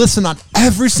sure you listen on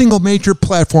every single major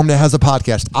platform that has a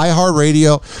podcast.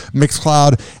 iHeartRadio,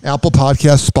 Mixcloud, Apple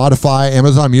Podcasts, Spotify,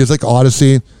 Amazon Music,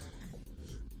 Odyssey,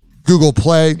 Google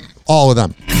Play, all of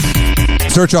them.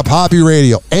 Search up Hoppy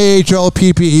Radio,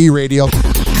 AHOPPE Radio.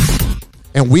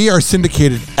 And we are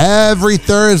syndicated every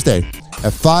Thursday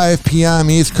at 5 p.m.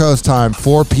 East Coast time,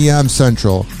 4 p.m.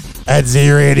 Central at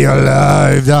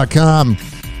ZRadioLive.com.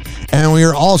 And we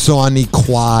are also on the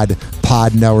Quad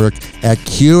Pod Network at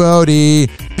QODPOD.com.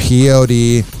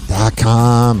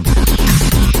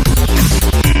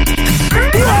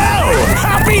 Wow!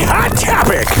 Happy hot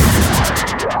topic!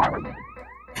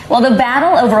 Well, the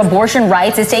battle over abortion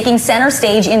rights is taking center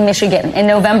stage in Michigan. In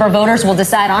November, voters will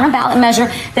decide on a ballot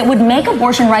measure that would make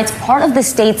abortion rights part of the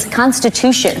state's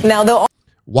constitution.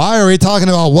 Why are we talking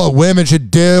about what women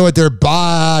should do with their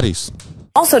bodies?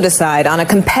 Also decide on a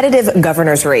competitive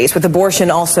governor's race, with abortion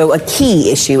also a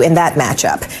key issue in that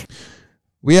matchup.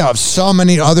 We have so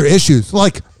many other issues.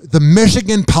 Like the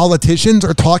Michigan politicians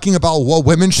are talking about what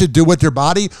women should do with their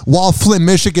body, while Flint,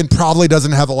 Michigan probably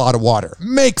doesn't have a lot of water.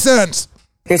 Makes sense.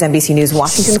 Here's NBC News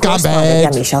Washington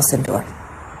correspondent Michelle Sindor.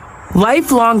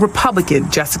 Lifelong Republican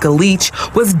Jessica Leach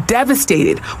was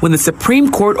devastated when the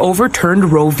Supreme Court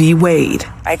overturned Roe v. Wade.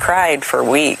 I cried for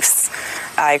weeks.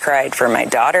 I cried for my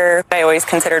daughter. I always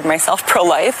considered myself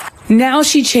pro-life. Now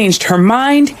she changed her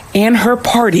mind and her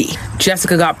party.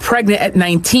 Jessica got pregnant at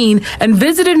 19 and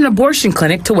visited an abortion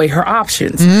clinic to weigh her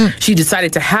options. She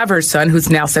decided to have her son, who's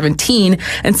now 17,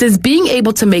 and says being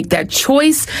able to make that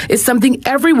choice is something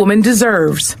every woman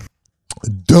deserves.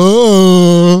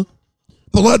 Duh.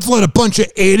 But let's let a bunch of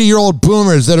 80-year-old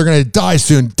boomers that are going to die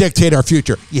soon dictate our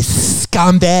future. You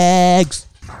scumbags.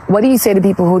 What do you say to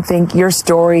people who think your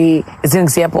story is an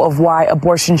example of why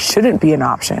abortion shouldn't be an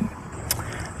option?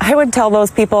 I would tell those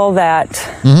people that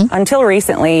until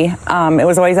recently, it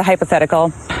was always a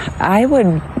hypothetical. I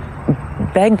would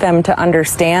beg them to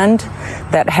understand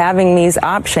that having these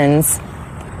options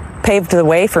paved the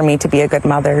way for me to be a good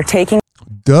mother. Taking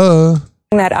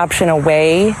that option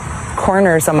away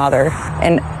corners a mother,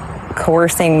 and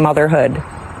coercing motherhood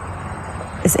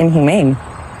is inhumane.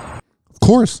 Of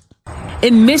course.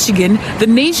 In Michigan, the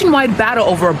nationwide battle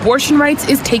over abortion rights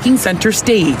is taking center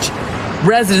stage.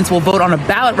 Residents will vote on a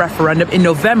ballot referendum in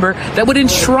November that would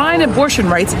enshrine abortion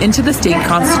rights into the state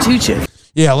constitution.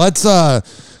 Yeah, let's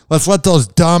let those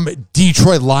dumb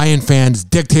Detroit Lion fans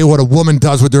dictate what a woman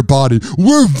does with their body.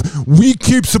 We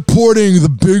keep supporting the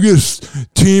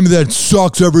biggest team that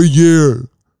sucks every year.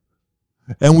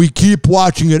 And we keep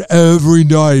watching it every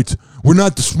night. We're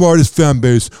not the smartest fan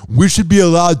base. We should be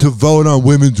allowed to vote on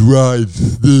women's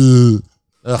rights.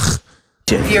 Ugh.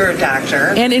 If you're a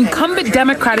doctor. And incumbent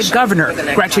Democratic Governor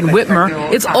Gretchen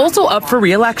Whitmer is also up for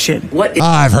re-election.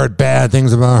 I've heard bad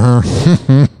things about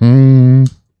her.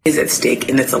 Is at stake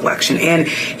in this election and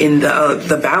in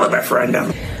the ballot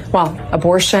referendum? Well,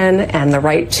 abortion and the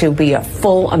right to be a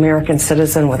full American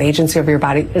citizen with agency over your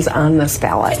body is on this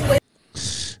ballot.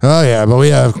 Oh, yeah, but we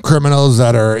have criminals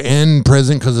that are in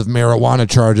prison because of marijuana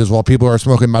charges while people are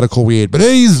smoking medical weed. But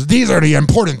these are the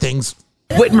important things.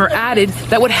 Whitmer added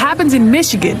that what happens in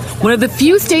Michigan, one of the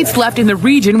few states left in the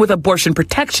region with abortion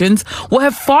protections, will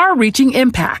have far-reaching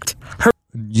impact.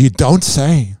 You don't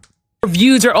say. Her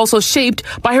views are also shaped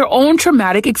by her own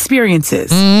traumatic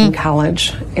experiences. In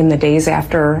college, in the days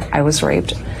after I was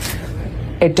raped,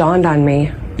 it dawned on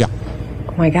me,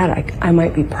 oh my God, I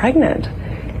might be pregnant.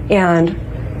 And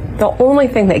the only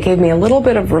thing that gave me a little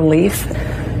bit of relief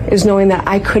is knowing that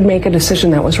I could make a decision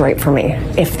that was right for me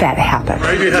if that happened.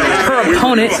 Her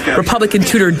opponent, Republican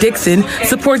Tudor Dixon,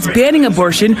 supports banning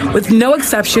abortion with no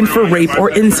exception for rape or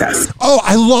incest. Oh,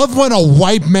 I love when a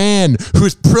white man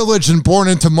who's privileged and born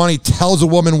into money tells a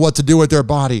woman what to do with their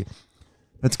body.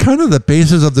 That's kind of the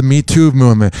basis of the Me Too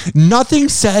movement. Nothing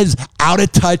says out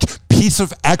of touch piece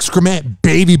of excrement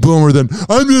baby boomer than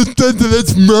I'm just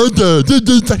that's murder.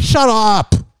 Shut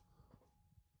up.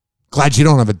 Glad you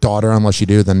don't have a daughter. Unless you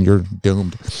do, then you're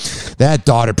doomed. That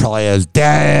daughter probably has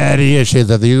daddy issues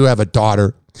if you have a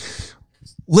daughter.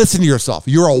 Listen to yourself.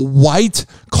 You're a white,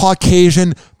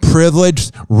 Caucasian,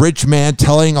 privileged, rich man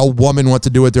telling a woman what to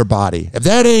do with their body. If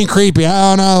that ain't creepy,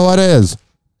 I don't know what is.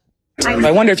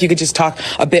 I wonder if you could just talk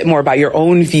a bit more about your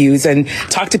own views and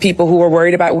talk to people who are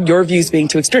worried about your views being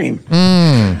too extreme.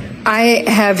 I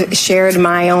have shared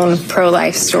my own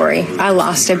pro-life story. I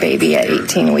lost a baby at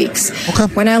 18 weeks.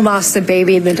 When I lost the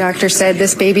baby, the doctor said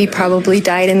this baby probably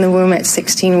died in the womb at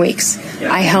 16 weeks.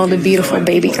 I held a beautiful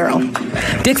baby girl.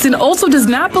 Dixon also does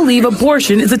not believe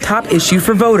abortion is a top issue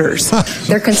for voters.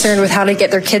 They're concerned with how to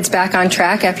get their kids back on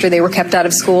track after they were kept out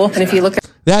of school. And if you look at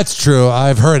That's true.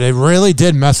 I've heard it really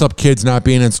did mess up kids not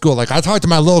being in school. Like I talked to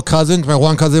my little cousin. My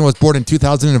one cousin was born in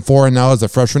 2004 and now is a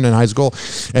freshman in high school.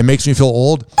 It makes me feel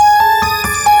old.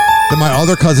 Then my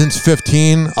other cousin's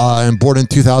 15 and born in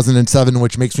 2007,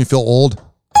 which makes me feel old.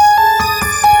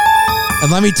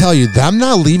 And let me tell you, them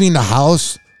not leaving the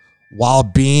house while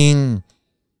being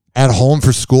at home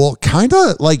for school kind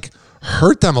of like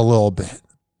hurt them a little bit.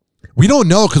 We don't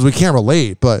know because we can't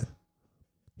relate, but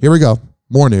here we go.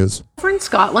 More news. Over in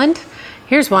Scotland,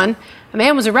 here's one. A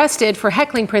man was arrested for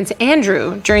heckling Prince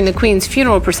Andrew during the Queen's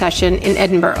funeral procession in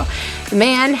Edinburgh. The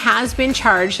man has been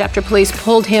charged after police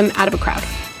pulled him out of a crowd.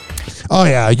 Oh,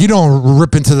 yeah, you don't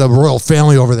rip into the royal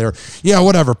family over there. Yeah,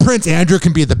 whatever. Prince Andrew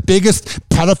can be the biggest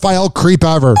pedophile creep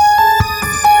ever.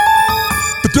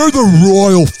 But they're the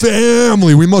royal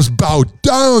family. We must bow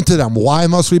down to them. Why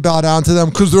must we bow down to them?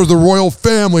 Because they're the royal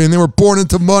family and they were born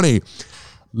into money.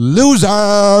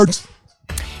 Losers.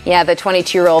 Yeah, the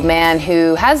 22-year-old man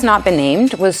who has not been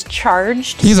named was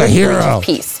charged. He's a with breach hero. of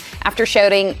peace after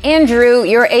shouting, "Andrew,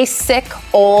 you're a sick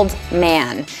old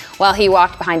man," while he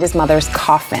walked behind his mother's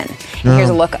coffin. And here's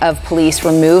a look of police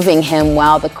removing him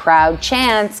while the crowd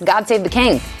chants, "God save the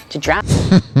king," to drown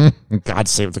God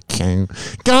save the king.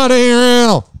 God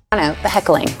out the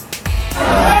heckling.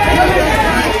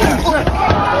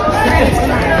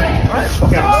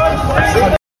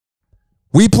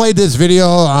 We played this video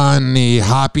on the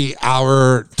Happy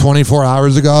Hour 24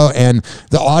 hours ago, and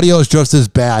the audio is just as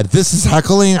bad. This is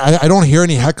heckling. I don't hear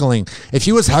any heckling. If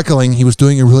he was heckling, he was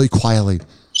doing it really quietly.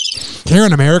 Here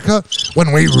in America,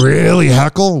 when we really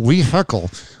heckle, we heckle.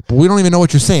 But we don't even know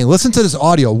what you're saying. Listen to this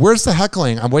audio. Where's the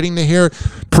heckling? I'm waiting to hear,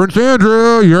 "Prince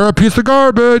Andrew, you're a piece of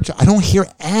garbage." I don't hear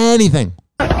anything.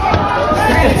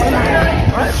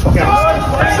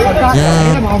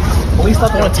 Yeah. Police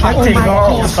don't want to attack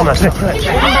girls.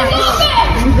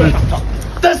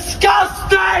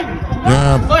 Disgusting!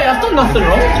 Yeah. Wait, I've done nothing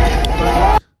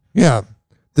wrong. Yeah.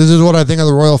 This is what I think of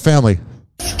the royal family.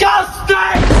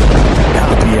 Disgusting!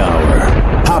 Happy hour.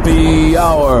 Happy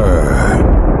hour.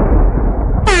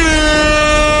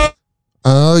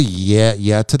 Oh,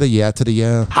 yeah to the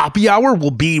yeah. Happy Hour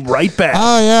will be right back.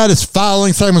 Oh, yeah, this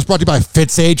following segment was brought to you by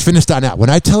FitSageFitness.net.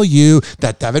 When I tell you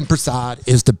that Devin Prasad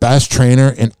is the best trainer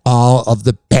in all of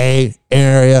the Bay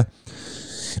Area,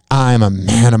 I'm a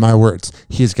man of my words.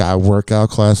 He's got workout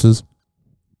classes.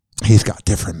 He's got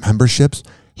different memberships.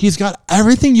 He's got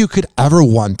everything you could ever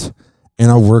want in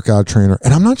a workout trainer.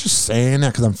 And I'm not just saying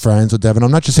that because I'm friends with Devin.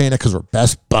 I'm not just saying that because we're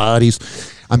best buddies.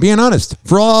 I'm being honest.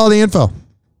 For all the info,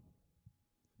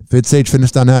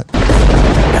 FitSageFitness.net.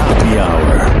 Happy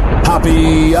hour.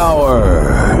 Happy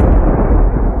hour.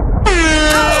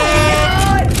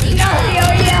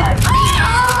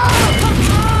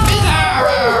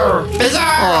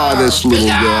 Oh, this little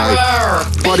guy.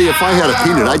 Buddy, if I had a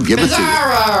peanut, I'd give it to you.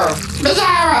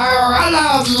 Bizarro, I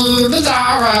love you.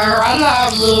 Bizarro, I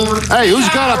love you. Hey, who's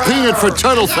got a peanut for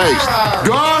Turtle Face?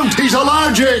 Don't, he's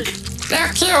allergic. They'll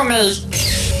kill me.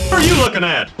 What are you looking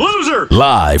at? Loser!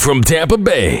 Live from Tampa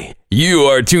Bay, you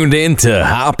are tuned in to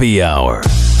Happy Hour.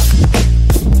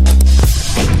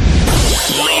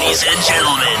 Ladies and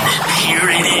gentlemen, here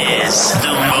it is.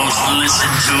 The most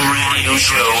listened to radio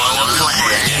show on the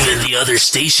planet. Even the other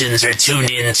stations are tuned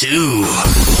in too.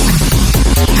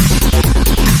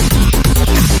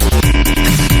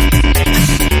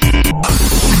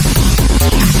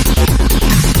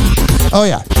 Oh,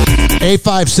 yeah.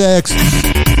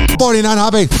 856-49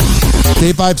 Happy.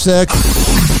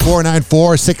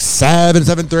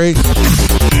 856-494-6773.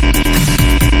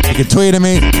 You can tweet at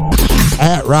me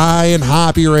at Ryan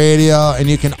Hoppy Radio, and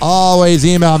you can always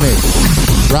email me,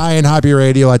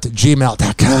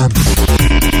 RyanHoppyRadio@gmail.com.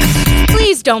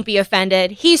 Please don't be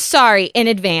offended. He's sorry in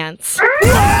advance.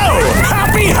 Whoa!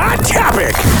 Happy Hot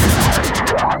Topic!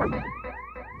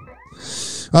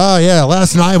 Oh, yeah.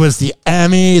 Last night was the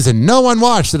Emmys, and no one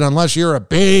watched it unless you're a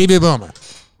baby boomer.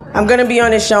 I'm going to be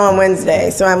on his show on Wednesday,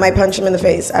 so I might punch him in the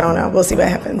face. I don't know. We'll see what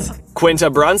happens. Quinta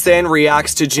Brunson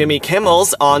reacts to Jimmy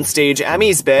Kimmel's onstage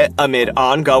Emmys bit amid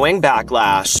ongoing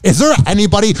backlash. Is there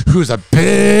anybody who's a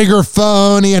bigger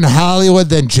phony in Hollywood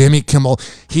than Jimmy Kimmel?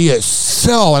 He is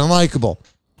so unlikable.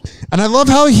 And I love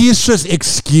how he's just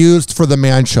excused for the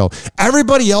Man Show.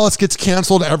 Everybody else gets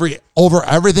canceled over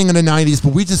everything in the 90s,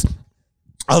 but we just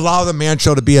allow the Man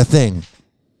Show to be a thing.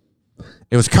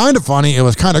 It was kind of funny. It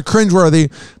was kind of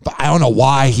cringeworthy, but I don't know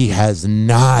why he has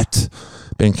not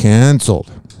been canceled.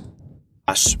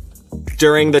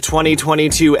 During the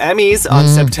 2022 Emmys on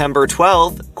September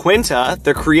 12th, Quinta,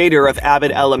 the creator of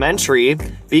Abbott Elementary,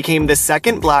 became the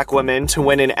second black woman to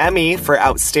win an Emmy for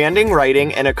Outstanding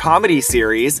Writing in a Comedy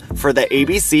Series for the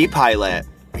ABC pilot.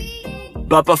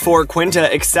 But before Quinta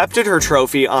accepted her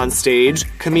trophy on stage,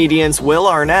 comedians Will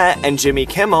Arnett and Jimmy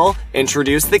Kimmel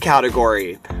introduced the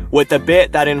category, with a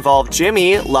bit that involved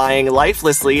Jimmy lying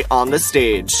lifelessly on the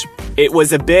stage. It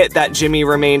was a bit that Jimmy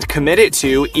remained committed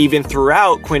to even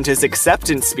throughout Quinta's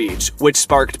acceptance speech, which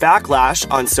sparked backlash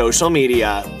on social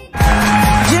media.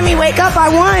 Jimmy, wake up. I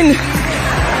won.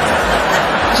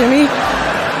 Jimmy?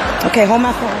 Okay, hold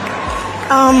my phone.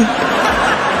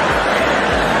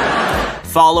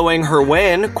 Following her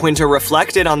win, Quinta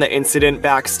reflected on the incident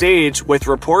backstage with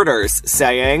reporters,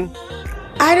 saying,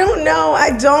 I don't know.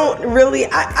 I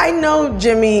know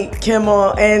Jimmy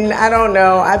Kimmel, and I don't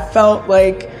know. I felt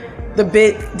like the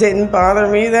bit didn't bother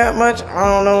me that much.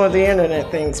 I don't know what the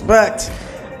internet thinks, but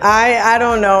I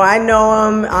don't know. I know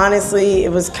him. Honestly,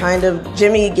 it was kind of,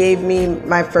 Jimmy gave me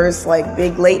my first like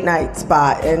big late night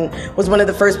spot and was one of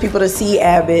the first people to see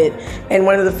Abbott and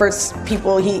one of the first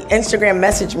people he Instagram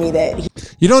messaged me that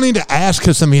you don't need to ask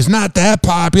him. He's not that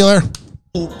popular.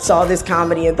 He saw this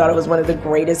comedy and thought it was one of the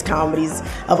greatest comedies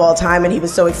of all time, and he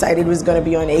was so excited it was going to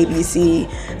be on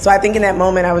ABC. So I think in that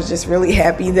moment I was just really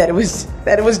happy that it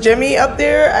was Jimmy up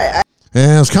there.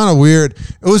 Yeah, it was kind of weird.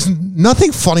 It was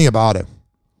nothing funny about it.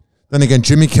 Then again,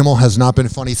 Jimmy Kimmel has not been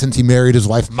funny since he married his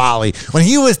wife, Molly. When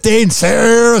he was dating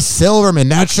Sarah Silverman,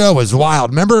 that show was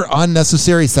wild. Remember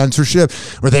Unnecessary Censorship,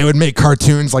 where they would make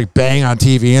cartoons like Bang on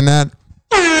TV and that?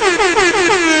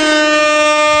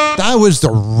 That was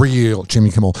the real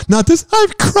Jimmy Kimmel. Not this, I'm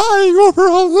crying over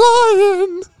a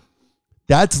lion.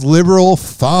 That's liberal,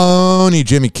 phony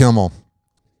Jimmy Kimmel.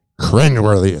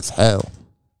 Cringeworthy as hell.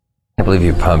 I believe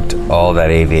you pumped all that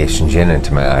aviation gin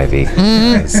into my IV.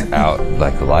 It's out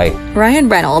like a light. Ryan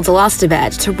Reynolds lost a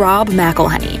bet to Rob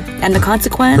McElhenney, and the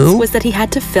consequence was that he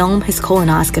had to film his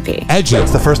colonoscopy. Edgy.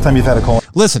 It's the first time you've had a colon.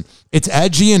 Listen, it's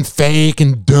edgy and fake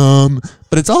and dumb,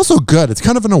 but it's also good. It's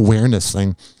kind of an awareness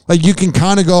thing. Like you can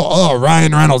kind of go, oh,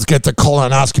 Ryan Reynolds gets a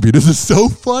colonoscopy. This is so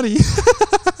funny.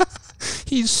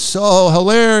 He's so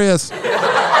hilarious.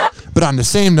 But on the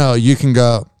same note, you can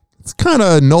go, it's kind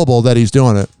of noble that he's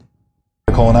doing it.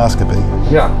 Colonoscopy.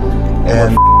 Yeah.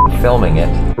 And filming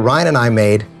it. Ryan and I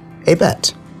made a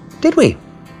bet. Did we?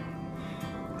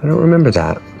 I don't remember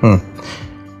that.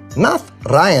 Nath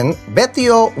Ryan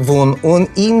betio vun un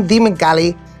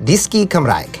indimegali diski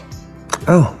kamraik.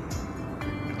 Oh,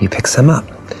 you picked some up.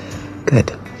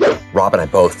 Good. Rob and I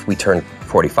both, we turned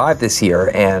 45 this year,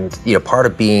 and part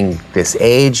of being this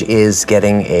age is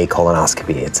getting a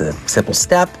colonoscopy. It's a simple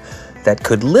step that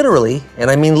could literally,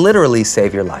 and I mean literally,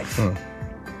 save your life.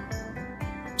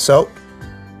 So,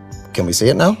 can we see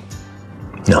it now?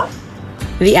 No.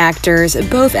 The actors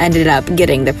both ended up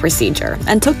getting the procedure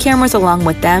and took cameras along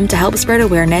with them to help spread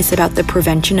awareness about the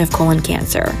prevention of colon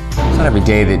cancer. It's not every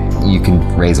day that you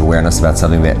can raise awareness about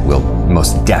something that will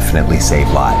most definitely save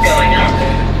lives.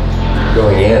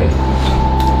 Going in.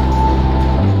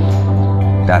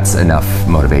 That's enough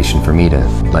motivation for me to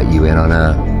let you in on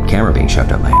a camera being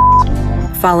shoved up my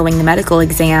ass. Following the medical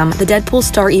exam, the Deadpool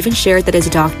star even shared that his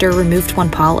doctor removed one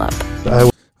polyp.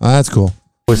 That's cool.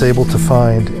 I was able to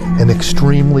find an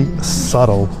extremely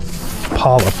subtle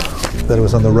polyp that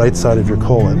was on the right side of your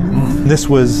colon. This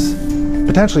was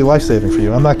potentially life-saving for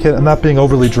you. I'm not kidding. I'm not being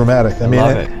overly dramatic. I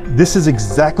mean, this is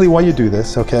exactly why you do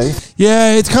this, okay?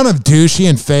 Yeah, it's kind of douchey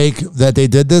and fake that they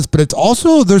did this, but it's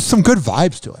also, there's some good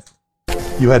vibes to it.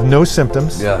 You had no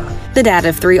symptoms. Yeah. The dad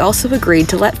of three also agreed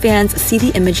to let fans see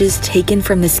the images taken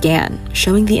from the scan,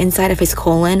 showing the inside of his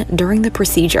colon during the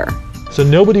procedure. So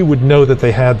nobody would know that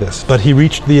they had this, but he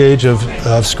reached the age of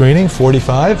screening,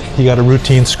 45. He got a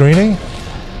routine screening,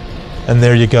 and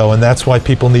there you go. And that's why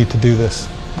people need to do this.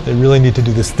 They really need to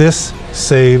do this. This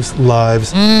saves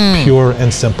lives, pure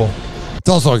and simple. It's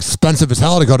also expensive as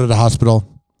hell to go to the hospital.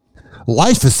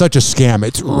 Life is such a scam.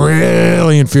 It's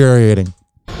really infuriating.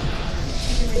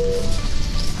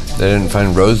 They didn't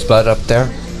find Rosebud up there?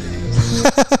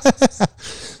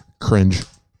 Cringe.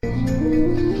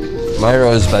 My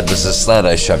Rosebud was a sled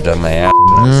I shoved on my ass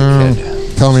when I was a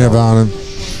kid. Tell me about him.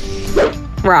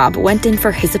 Rob went in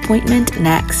for his appointment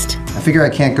next. I figure I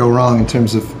can't go wrong in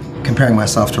terms of comparing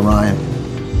myself to Ryan.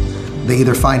 They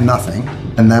either find nothing,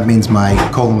 and that means my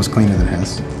colon was cleaner than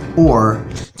his, or...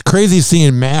 It's crazy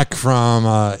seeing Mac from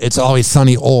It's Always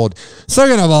Sunny old.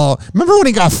 Second of all, remember when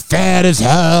he got fat as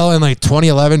hell in like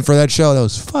 2011 for that show? That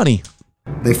was funny.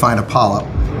 They find a polyp,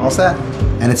 all set,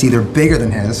 and it's either bigger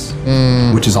than his,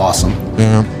 which is awesome,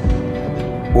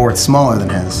 or it's smaller than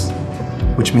his,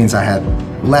 which means I had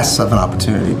less of an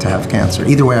opportunity to have cancer.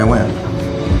 Either way I win.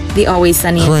 The Always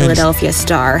Sunny in Philadelphia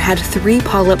star had 3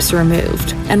 polyps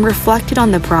removed and reflected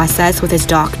on the process with his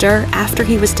doctor after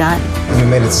he was done. We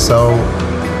made it so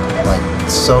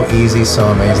easy, so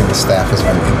amazing. The staff has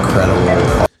been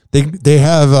incredible. They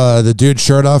have the dude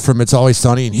shirt off from It's Always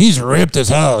Sunny, and he's ripped as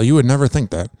hell. You would never think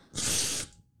that.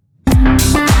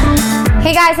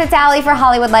 Hey guys, it's Allie for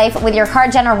Hollywood Life with your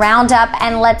Kardashian Roundup,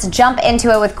 and let's jump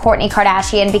into it with Kourtney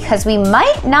Kardashian because we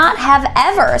might not have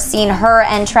ever seen her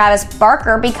and Travis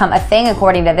Barker become a thing,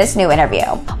 according to this new interview.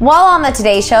 While on the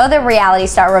Today Show, the reality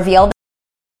star revealed,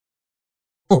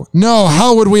 Oh, no,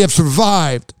 how would we have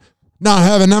survived not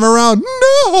having them around?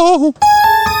 No!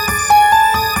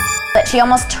 that she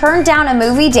almost turned down a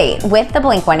movie date with the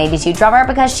Blink-182 drummer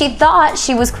because she thought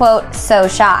she was, quote, so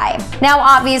shy. Now,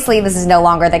 obviously, this is no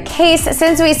longer the case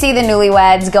since we see the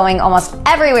newlyweds going almost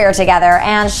everywhere together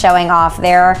and showing off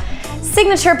their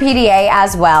signature PDA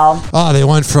as well. Oh, they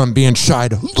went from being shy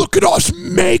to, look at us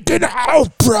making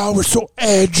out, bro. We're so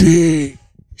edgy.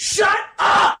 Shut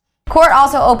up! Court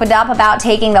also opened up about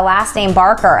taking the last name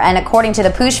Barker, and according to the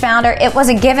Poosh founder, it was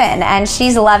a given, and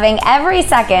she's loving every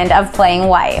second of playing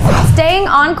wife. Staying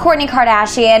on Kourtney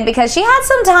Kardashian, because she had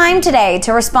some time today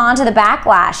to respond to the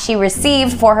backlash she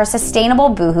received for her sustainable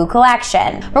Boohoo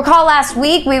collection. Recall last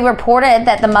week we reported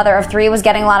that the mother of three was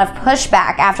getting a lot of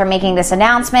pushback after making this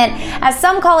announcement, as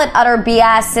some call it utter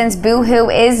BS since Boohoo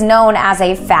is known as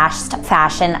a fast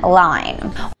fashion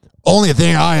line. Only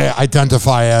thing I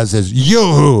identify as is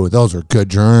Yoo-hoo. Those are good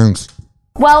drinks.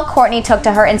 Well, Kourtney took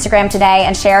to her Instagram today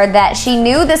and shared that she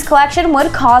knew this collection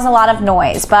would cause a lot of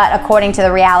noise, but according to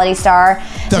the reality star,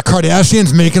 the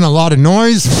Kardashians making a lot of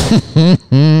noise.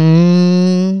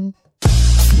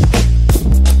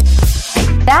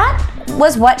 That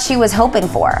was what she was hoping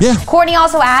for. Yeah. Kourtney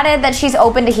also added that she's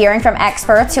open to hearing from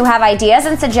experts who have ideas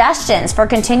and suggestions for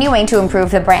continuing to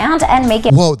improve the brand and make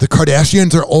it. Whoa, the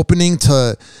Kardashians are open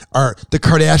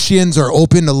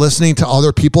to listening to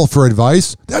other people for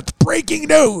advice? That's breaking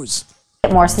news.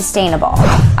 More sustainable.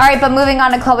 All right, but moving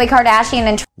on to Khloe Kardashian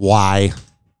and Why?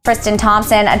 Tristan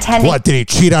Thompson attending. What, did he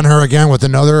cheat on her again with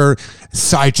another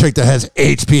side chick that has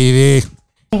HPV?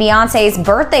 Beyonce's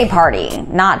birthday party,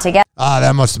 not together.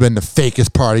 That must have been the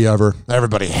fakest party ever.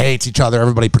 Everybody hates each other.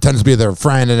 Everybody pretends to be their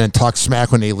friend and then talks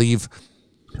smack when they leave.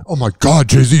 Oh my God,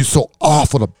 Jay-Z's so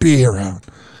awful to be around.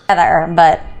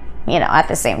 But, at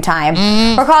the same time.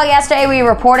 Recall yesterday we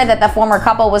reported that the former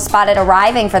couple was spotted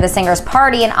arriving for the singer's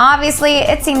party, and obviously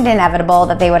it seemed inevitable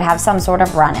that they would have some sort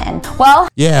of run-in. Well,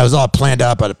 yeah, it was all planned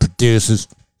out by the producers.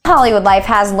 Hollywood Life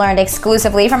has learned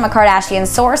exclusively from a Kardashian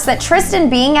source that Tristan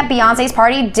being at Beyonce's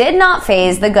party did not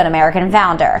faze the Good American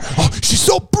founder. Oh, she's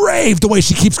so brave the way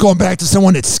she keeps going back to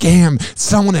someone that scammed,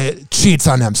 someone that cheats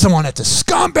on them, someone that's a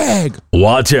scumbag.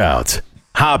 Watch out.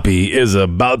 Hoppy is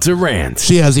about to rant.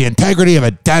 She has the integrity of a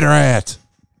dead rat.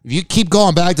 If you keep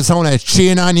going back to someone that's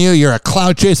cheating on you, you're a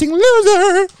cloud-chasing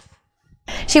loser.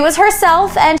 She was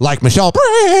herself and... like Michelle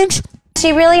Branch.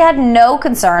 She really had no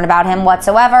concern about him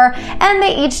whatsoever, and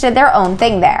they each did their own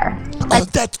thing there. Oh,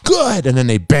 that's good. And then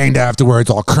they banged afterwards,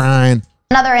 all crying.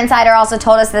 Another insider also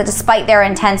told us that despite their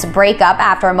intense breakup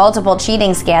after multiple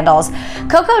cheating scandals,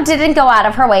 Coco didn't go out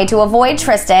of her way to avoid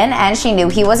Tristan, and she knew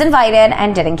he was invited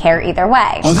and didn't care either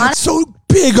way. Oh, that's so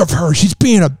big of her. She's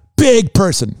being a big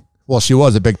person. Well, she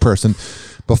was a big person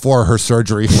before her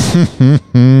surgery.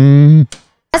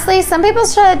 Honestly, some people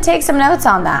should take some notes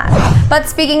on that. But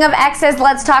speaking of exes,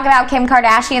 let's talk about Kim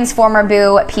Kardashian's former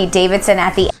boo, Pete Davidson,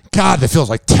 at the God, that feels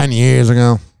like 10 years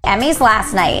ago. Emmys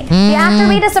last night. The actor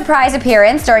made a surprise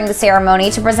appearance during the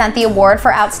ceremony to present the award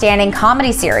for Outstanding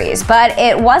Comedy Series, but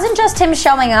it wasn't just him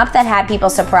showing up that had people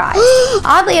surprised.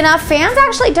 Oddly enough, fans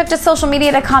actually took to social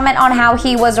media to comment on how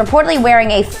he was reportedly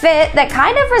wearing a fit that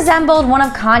kind of resembled one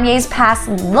of Kanye's past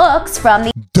looks from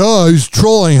the... Duh, he's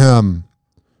trolling him.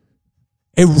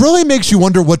 It really makes you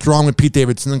wonder what's wrong with Pete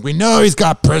Davidson. Like, we know he's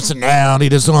got personality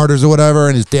disorders or whatever,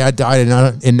 and his dad died in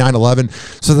 9/11,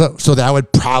 so that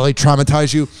would probably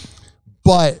traumatize you.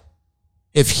 But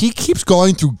if he keeps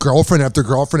going through girlfriend after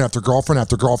girlfriend after girlfriend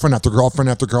after girlfriend after girlfriend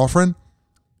after girlfriend,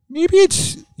 maybe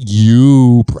it's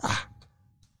you, brah.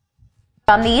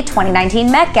 From the 2019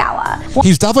 Met Gala.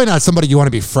 He's definitely not somebody you want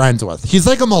to be friends with. He's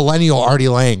like a millennial Artie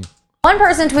Lang. One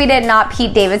person tweeted, not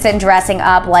Pete Davidson dressing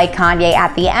up like Kanye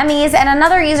at the Emmys, and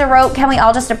another user wrote, can we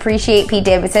all just appreciate Pete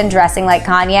Davidson dressing like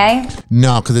Kanye?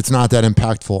 No, because it's not that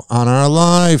impactful on our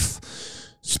life.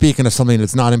 Speaking of something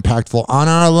that's not impactful on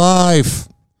our life,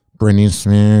 Britney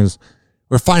Spears.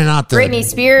 We're finding out Britney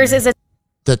Spears is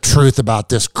the truth about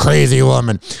this crazy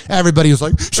woman. Everybody was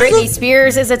like, Britney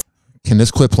Spears is a... Can this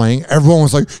quit playing? Everyone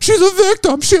was like, she's a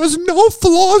victim. She has no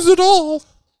flaws at all.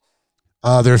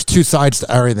 There's two sides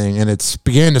to everything, and it's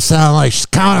beginning to sound like she's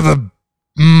kind of a,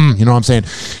 you know what I'm saying?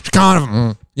 She's kind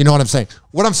of, you know what I'm saying?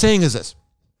 What I'm saying is this.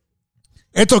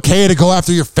 It's okay to go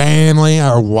after your family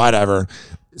or whatever,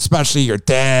 especially your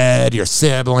dad, your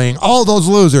sibling, all those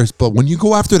losers. But when you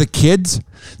go after the kids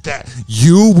that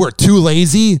you were too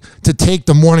lazy to take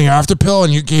the morning after pill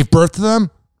and you gave birth to them,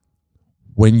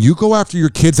 when you go after your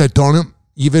kids that don't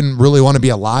even really want to be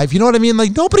alive, you know what I mean?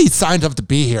 Like, nobody signed up to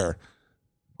be here.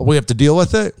 We have to deal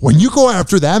with it. When you go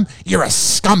after them, you're a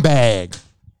scumbag.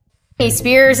 Britney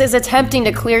Spears is attempting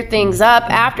to clear things up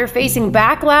after facing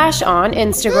backlash on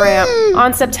Instagram.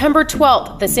 On September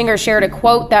 12th, the singer shared a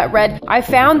quote that read, I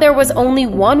found there was only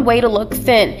one way to look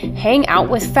thin, hang out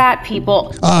with fat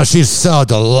people. Oh, she's so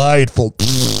delightful.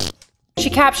 She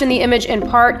captioned the image in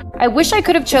part, "I wish I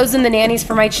could have chosen the nannies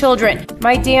for my children,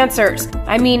 my dancers.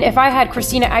 I mean, if I had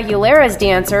Christina Aguilera's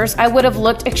dancers, I would have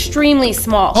looked extremely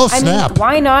small. Oh, I snap. mean,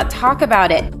 why not talk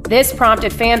about it?" This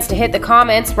prompted fans to hit the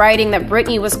comments, writing that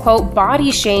Britney was, quote,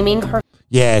 body shaming her.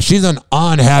 Yeah, she's an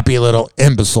unhappy little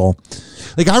imbecile.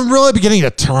 Like, I'm really beginning to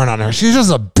turn on her. She's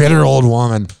just a bitter old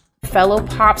woman. Fellow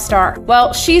pop star.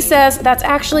 Well, she says that's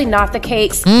actually not the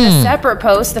case. In a separate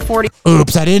post, the 40-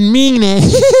 Oops, I didn't mean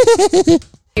it.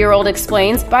 year-old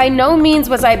explains, "By no means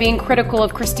was I being critical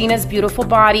of Christina's beautiful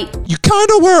body. You kind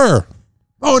of were.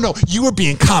 Oh, no, you were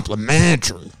being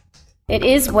complimentary. It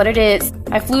is what it is.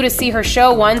 I flew to see her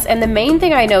show once, and the main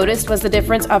thing I noticed was the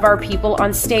difference of our people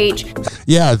on stage."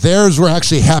 Yeah, theirs were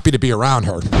actually happy to be around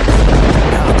her.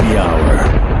 Happy hour.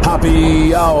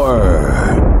 Happy hour.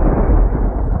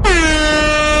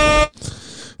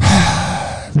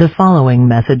 The following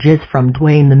message is from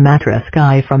Dwayne the Mattress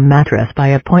Guy from Mattress by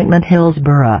Appointment,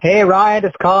 Hillsborough. Hey, Ryan,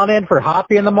 just calling in for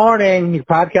Hoppy in the Morning. Your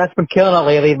podcast's been killing it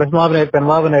lately. Been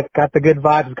loving it. Got the good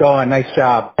vibes going. Nice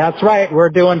job. That's right. We're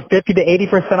doing 50 to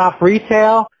 80% off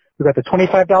retail. We've got the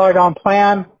 $25 down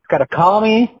plan. Got to call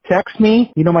me, text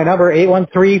me. You know my number,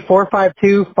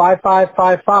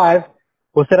 813-452-5555.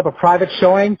 We'll set up a private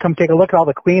showing. Come take a look at all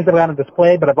the queens that I've got on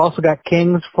display, but I've also got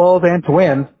kings, fulls, and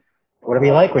twins. Whatever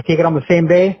you like, we're taking on the same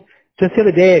day. Just the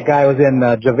other day, a guy was in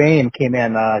Javane, came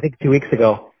in, I think 2 weeks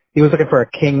ago. He was looking for a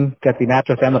king, got the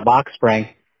mattress and the box spring.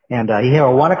 And he had a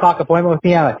 1 o'clock appointment with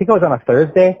me on, I think it was on a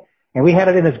Thursday. And we had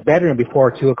it in his bedroom before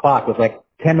 2 o'clock. It was like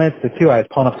 10 minutes to 2, I was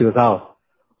pulling up to his house.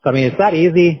 So, I mean, it's not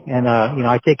easy. And,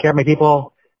 I take care of my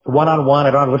people one-on-one.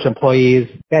 I don't have a bunch of employees.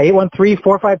 Yeah,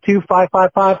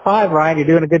 813-452-5555. Ryan, you're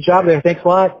doing a good job there. Thanks a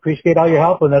lot. Appreciate all your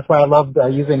help. And that's why I love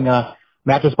using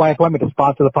Mattress by Appointment to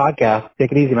sponsor the podcast.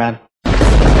 Take it easy, man.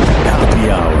 Happy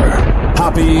hour.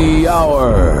 Happy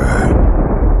hour.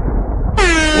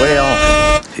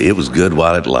 Well, it was good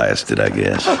while it lasted, I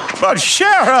guess. But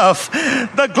Sheriff,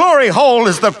 the glory hole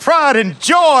is the pride and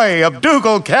joy of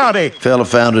Dougal County. Fella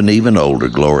found an even older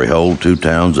glory hole 2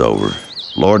 towns over.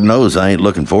 Lord knows I ain't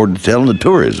looking forward to telling the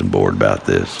tourism board about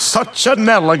this. Such an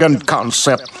elegant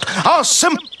concept. A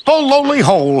simple, lowly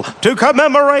hole to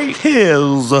commemorate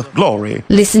his glory.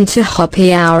 Listen to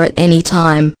Hoppy Hour at any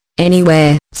time,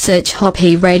 anywhere. Search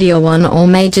Hoppy Radio on all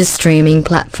major streaming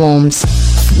platforms.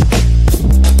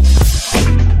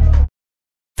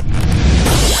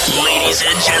 Ladies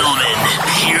and gentlemen,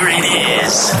 here it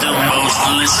is. The most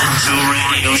listened to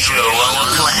radio show on the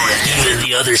planet. Even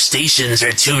the other stations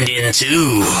are tuned in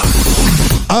too.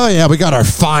 Oh, yeah, we got our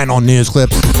final news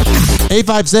clips.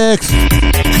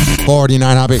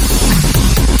 856-49-HOPPY.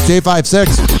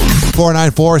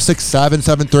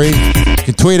 856-494-6773. You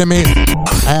can tweet at me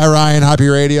at Ryan Hoppy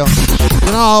Radio. You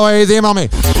can always email me,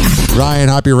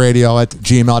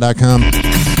 RyanHoppyRadio@gmail.com.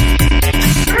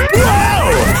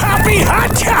 Whoa! Happy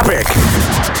hot topic!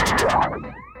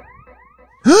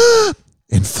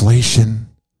 Inflation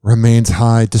remains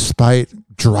high despite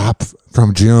drop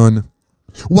from June.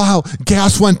 Wow,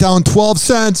 gas went down 12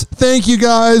 cents. Thank you,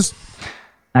 guys.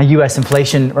 Now, U.S.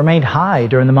 inflation remained high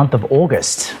during the month of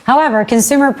August. However,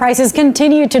 consumer prices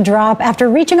continued to drop after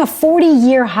reaching a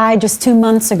 40-year high just 2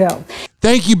 months ago.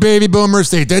 Thank you, baby boomers.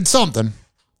 They did something.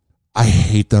 I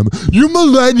hate them. You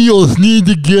millennials need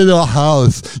to get a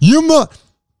house.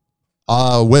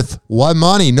 With what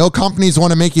money? No companies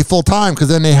want to make you full-time because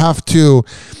then they have to,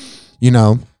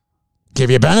 give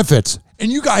you benefits.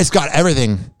 And you guys got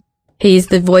everything. He's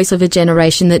the voice of a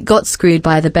generation that got screwed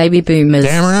by the baby boomers.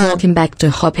 Damn right. Welcome back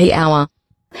to Hoppy Hour.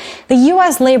 The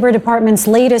U.S. Labor Department's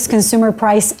latest Consumer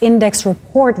Price Index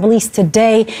report released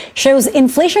today shows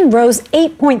inflation rose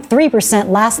 8.3%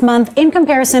 last month in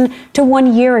comparison to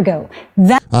 1 year ago.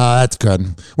 That's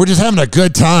good. We're just having a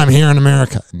good time here in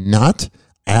America. Not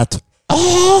at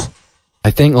all. I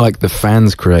think the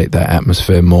fans create that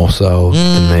atmosphere more so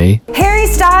than me. Harry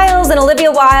Styles and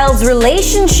Olivia Wilde's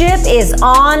relationship is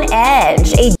on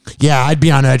edge. Yeah, I'd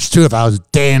be on edge too if I was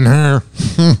dating her.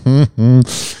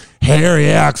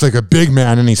 Harry acts like a big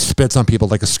man and he spits on people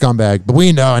like a scumbag. But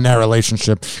we know in that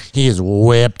relationship, he is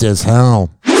whipped as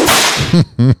hell.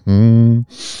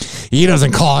 He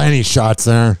doesn't call any shots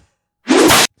there.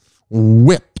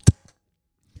 Whipped.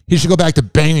 He should go back to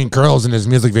banging girls in his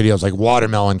music videos like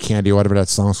Watermelon Candy or whatever that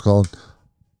song's called.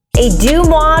 A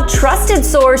DeuxMoi trusted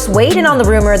source weighed in on the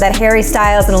rumor that Harry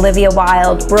Styles and Olivia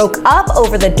Wilde broke up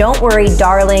over the Don't Worry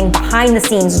Darling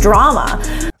behind-the-scenes drama.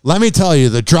 Let me tell you,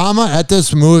 the drama at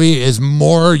this movie is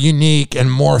more unique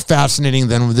and more fascinating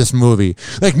than this movie.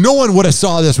 No one would have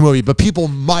saw this movie, but people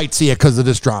might see it because of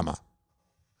this drama.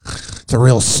 It's a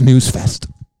real snooze fest.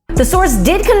 The source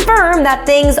did confirm that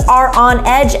things are on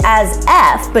edge as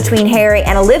F between Harry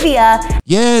and Olivia.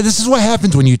 Yeah, this is what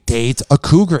happens when you date a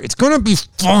cougar. It's going to be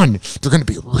fun. They're going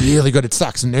to be really good at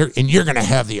sex, and you're going to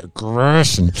have the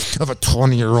aggression of a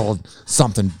 20-year-old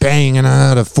something banging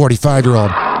out a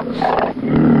 45-year-old.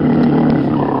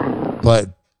 But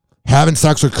having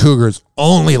sex with cougars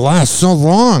only lasts so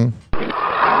long.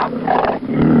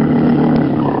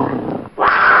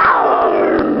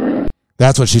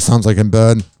 That's what she sounds like in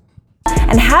bed.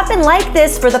 And have been like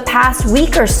this for the past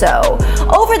week or so.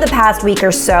 Over the past week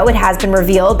or so, it has been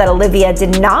revealed that Olivia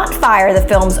did not fire the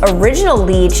film's original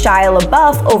lead, Shia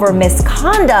LaBeouf, over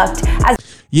misconduct.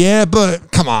 Yeah,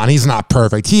 but come on, he's not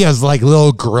perfect. He has like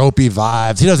little gropey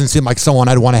vibes. He doesn't seem like someone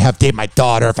I'd want to have date my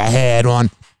daughter if I had one.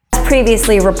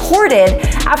 Previously reported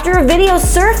after a video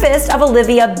surfaced of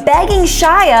Olivia begging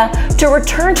Shia to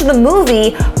return to the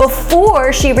movie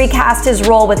before she recast his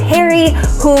role with Harry,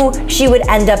 who she would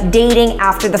end up dating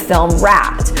after the film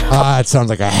wrapped. It sounds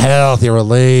like a healthy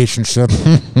relationship.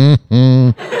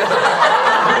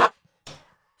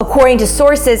 According to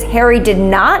sources, Harry did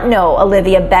not know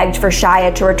Olivia begged for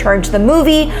Shia to return to the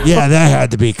movie. Yeah, that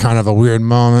had to be kind of a weird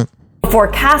moment. Before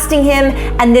casting him,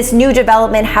 and this new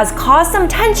development has caused some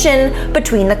tension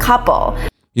between the couple.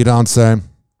 You don't say.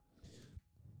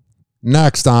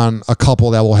 Next on a couple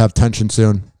that will have tension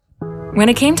soon. When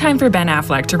it came time for Ben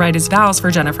Affleck to write his vows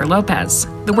for Jennifer Lopez,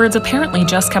 the words apparently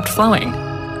just kept flowing.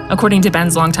 According to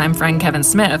Ben's longtime friend Kevin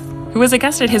Smith, who was a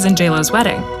guest at his and J-Lo's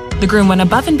wedding, the groom went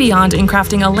above and beyond in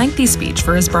crafting a lengthy speech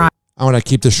for his bride. I want to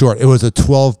keep this short. It was a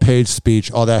 12-page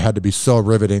speech. Oh, that had to be so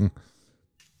riveting.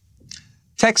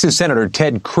 Texas Senator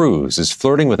Ted Cruz is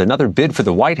flirting with another bid for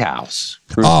the White House.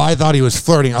 Oh, I thought he was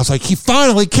flirting. I was like, he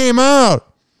finally came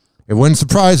out. It wouldn't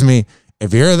surprise me.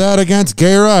 If you're that against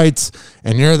gay rights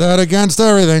and you're that against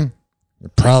everything, you're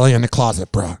probably in the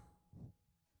closet, bro.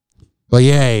 But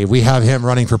yay, we have him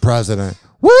running for president.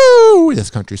 Woo! This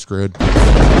country's screwed.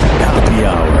 Happy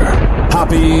hour.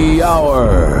 Happy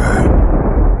hour.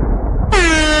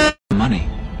 Money.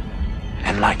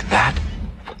 And like that,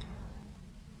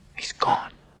 he's gone.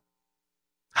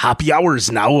 Happy hour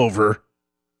is now over.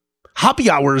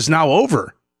 Happy hour is now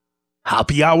over.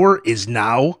 Happy hour is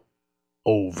now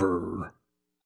over.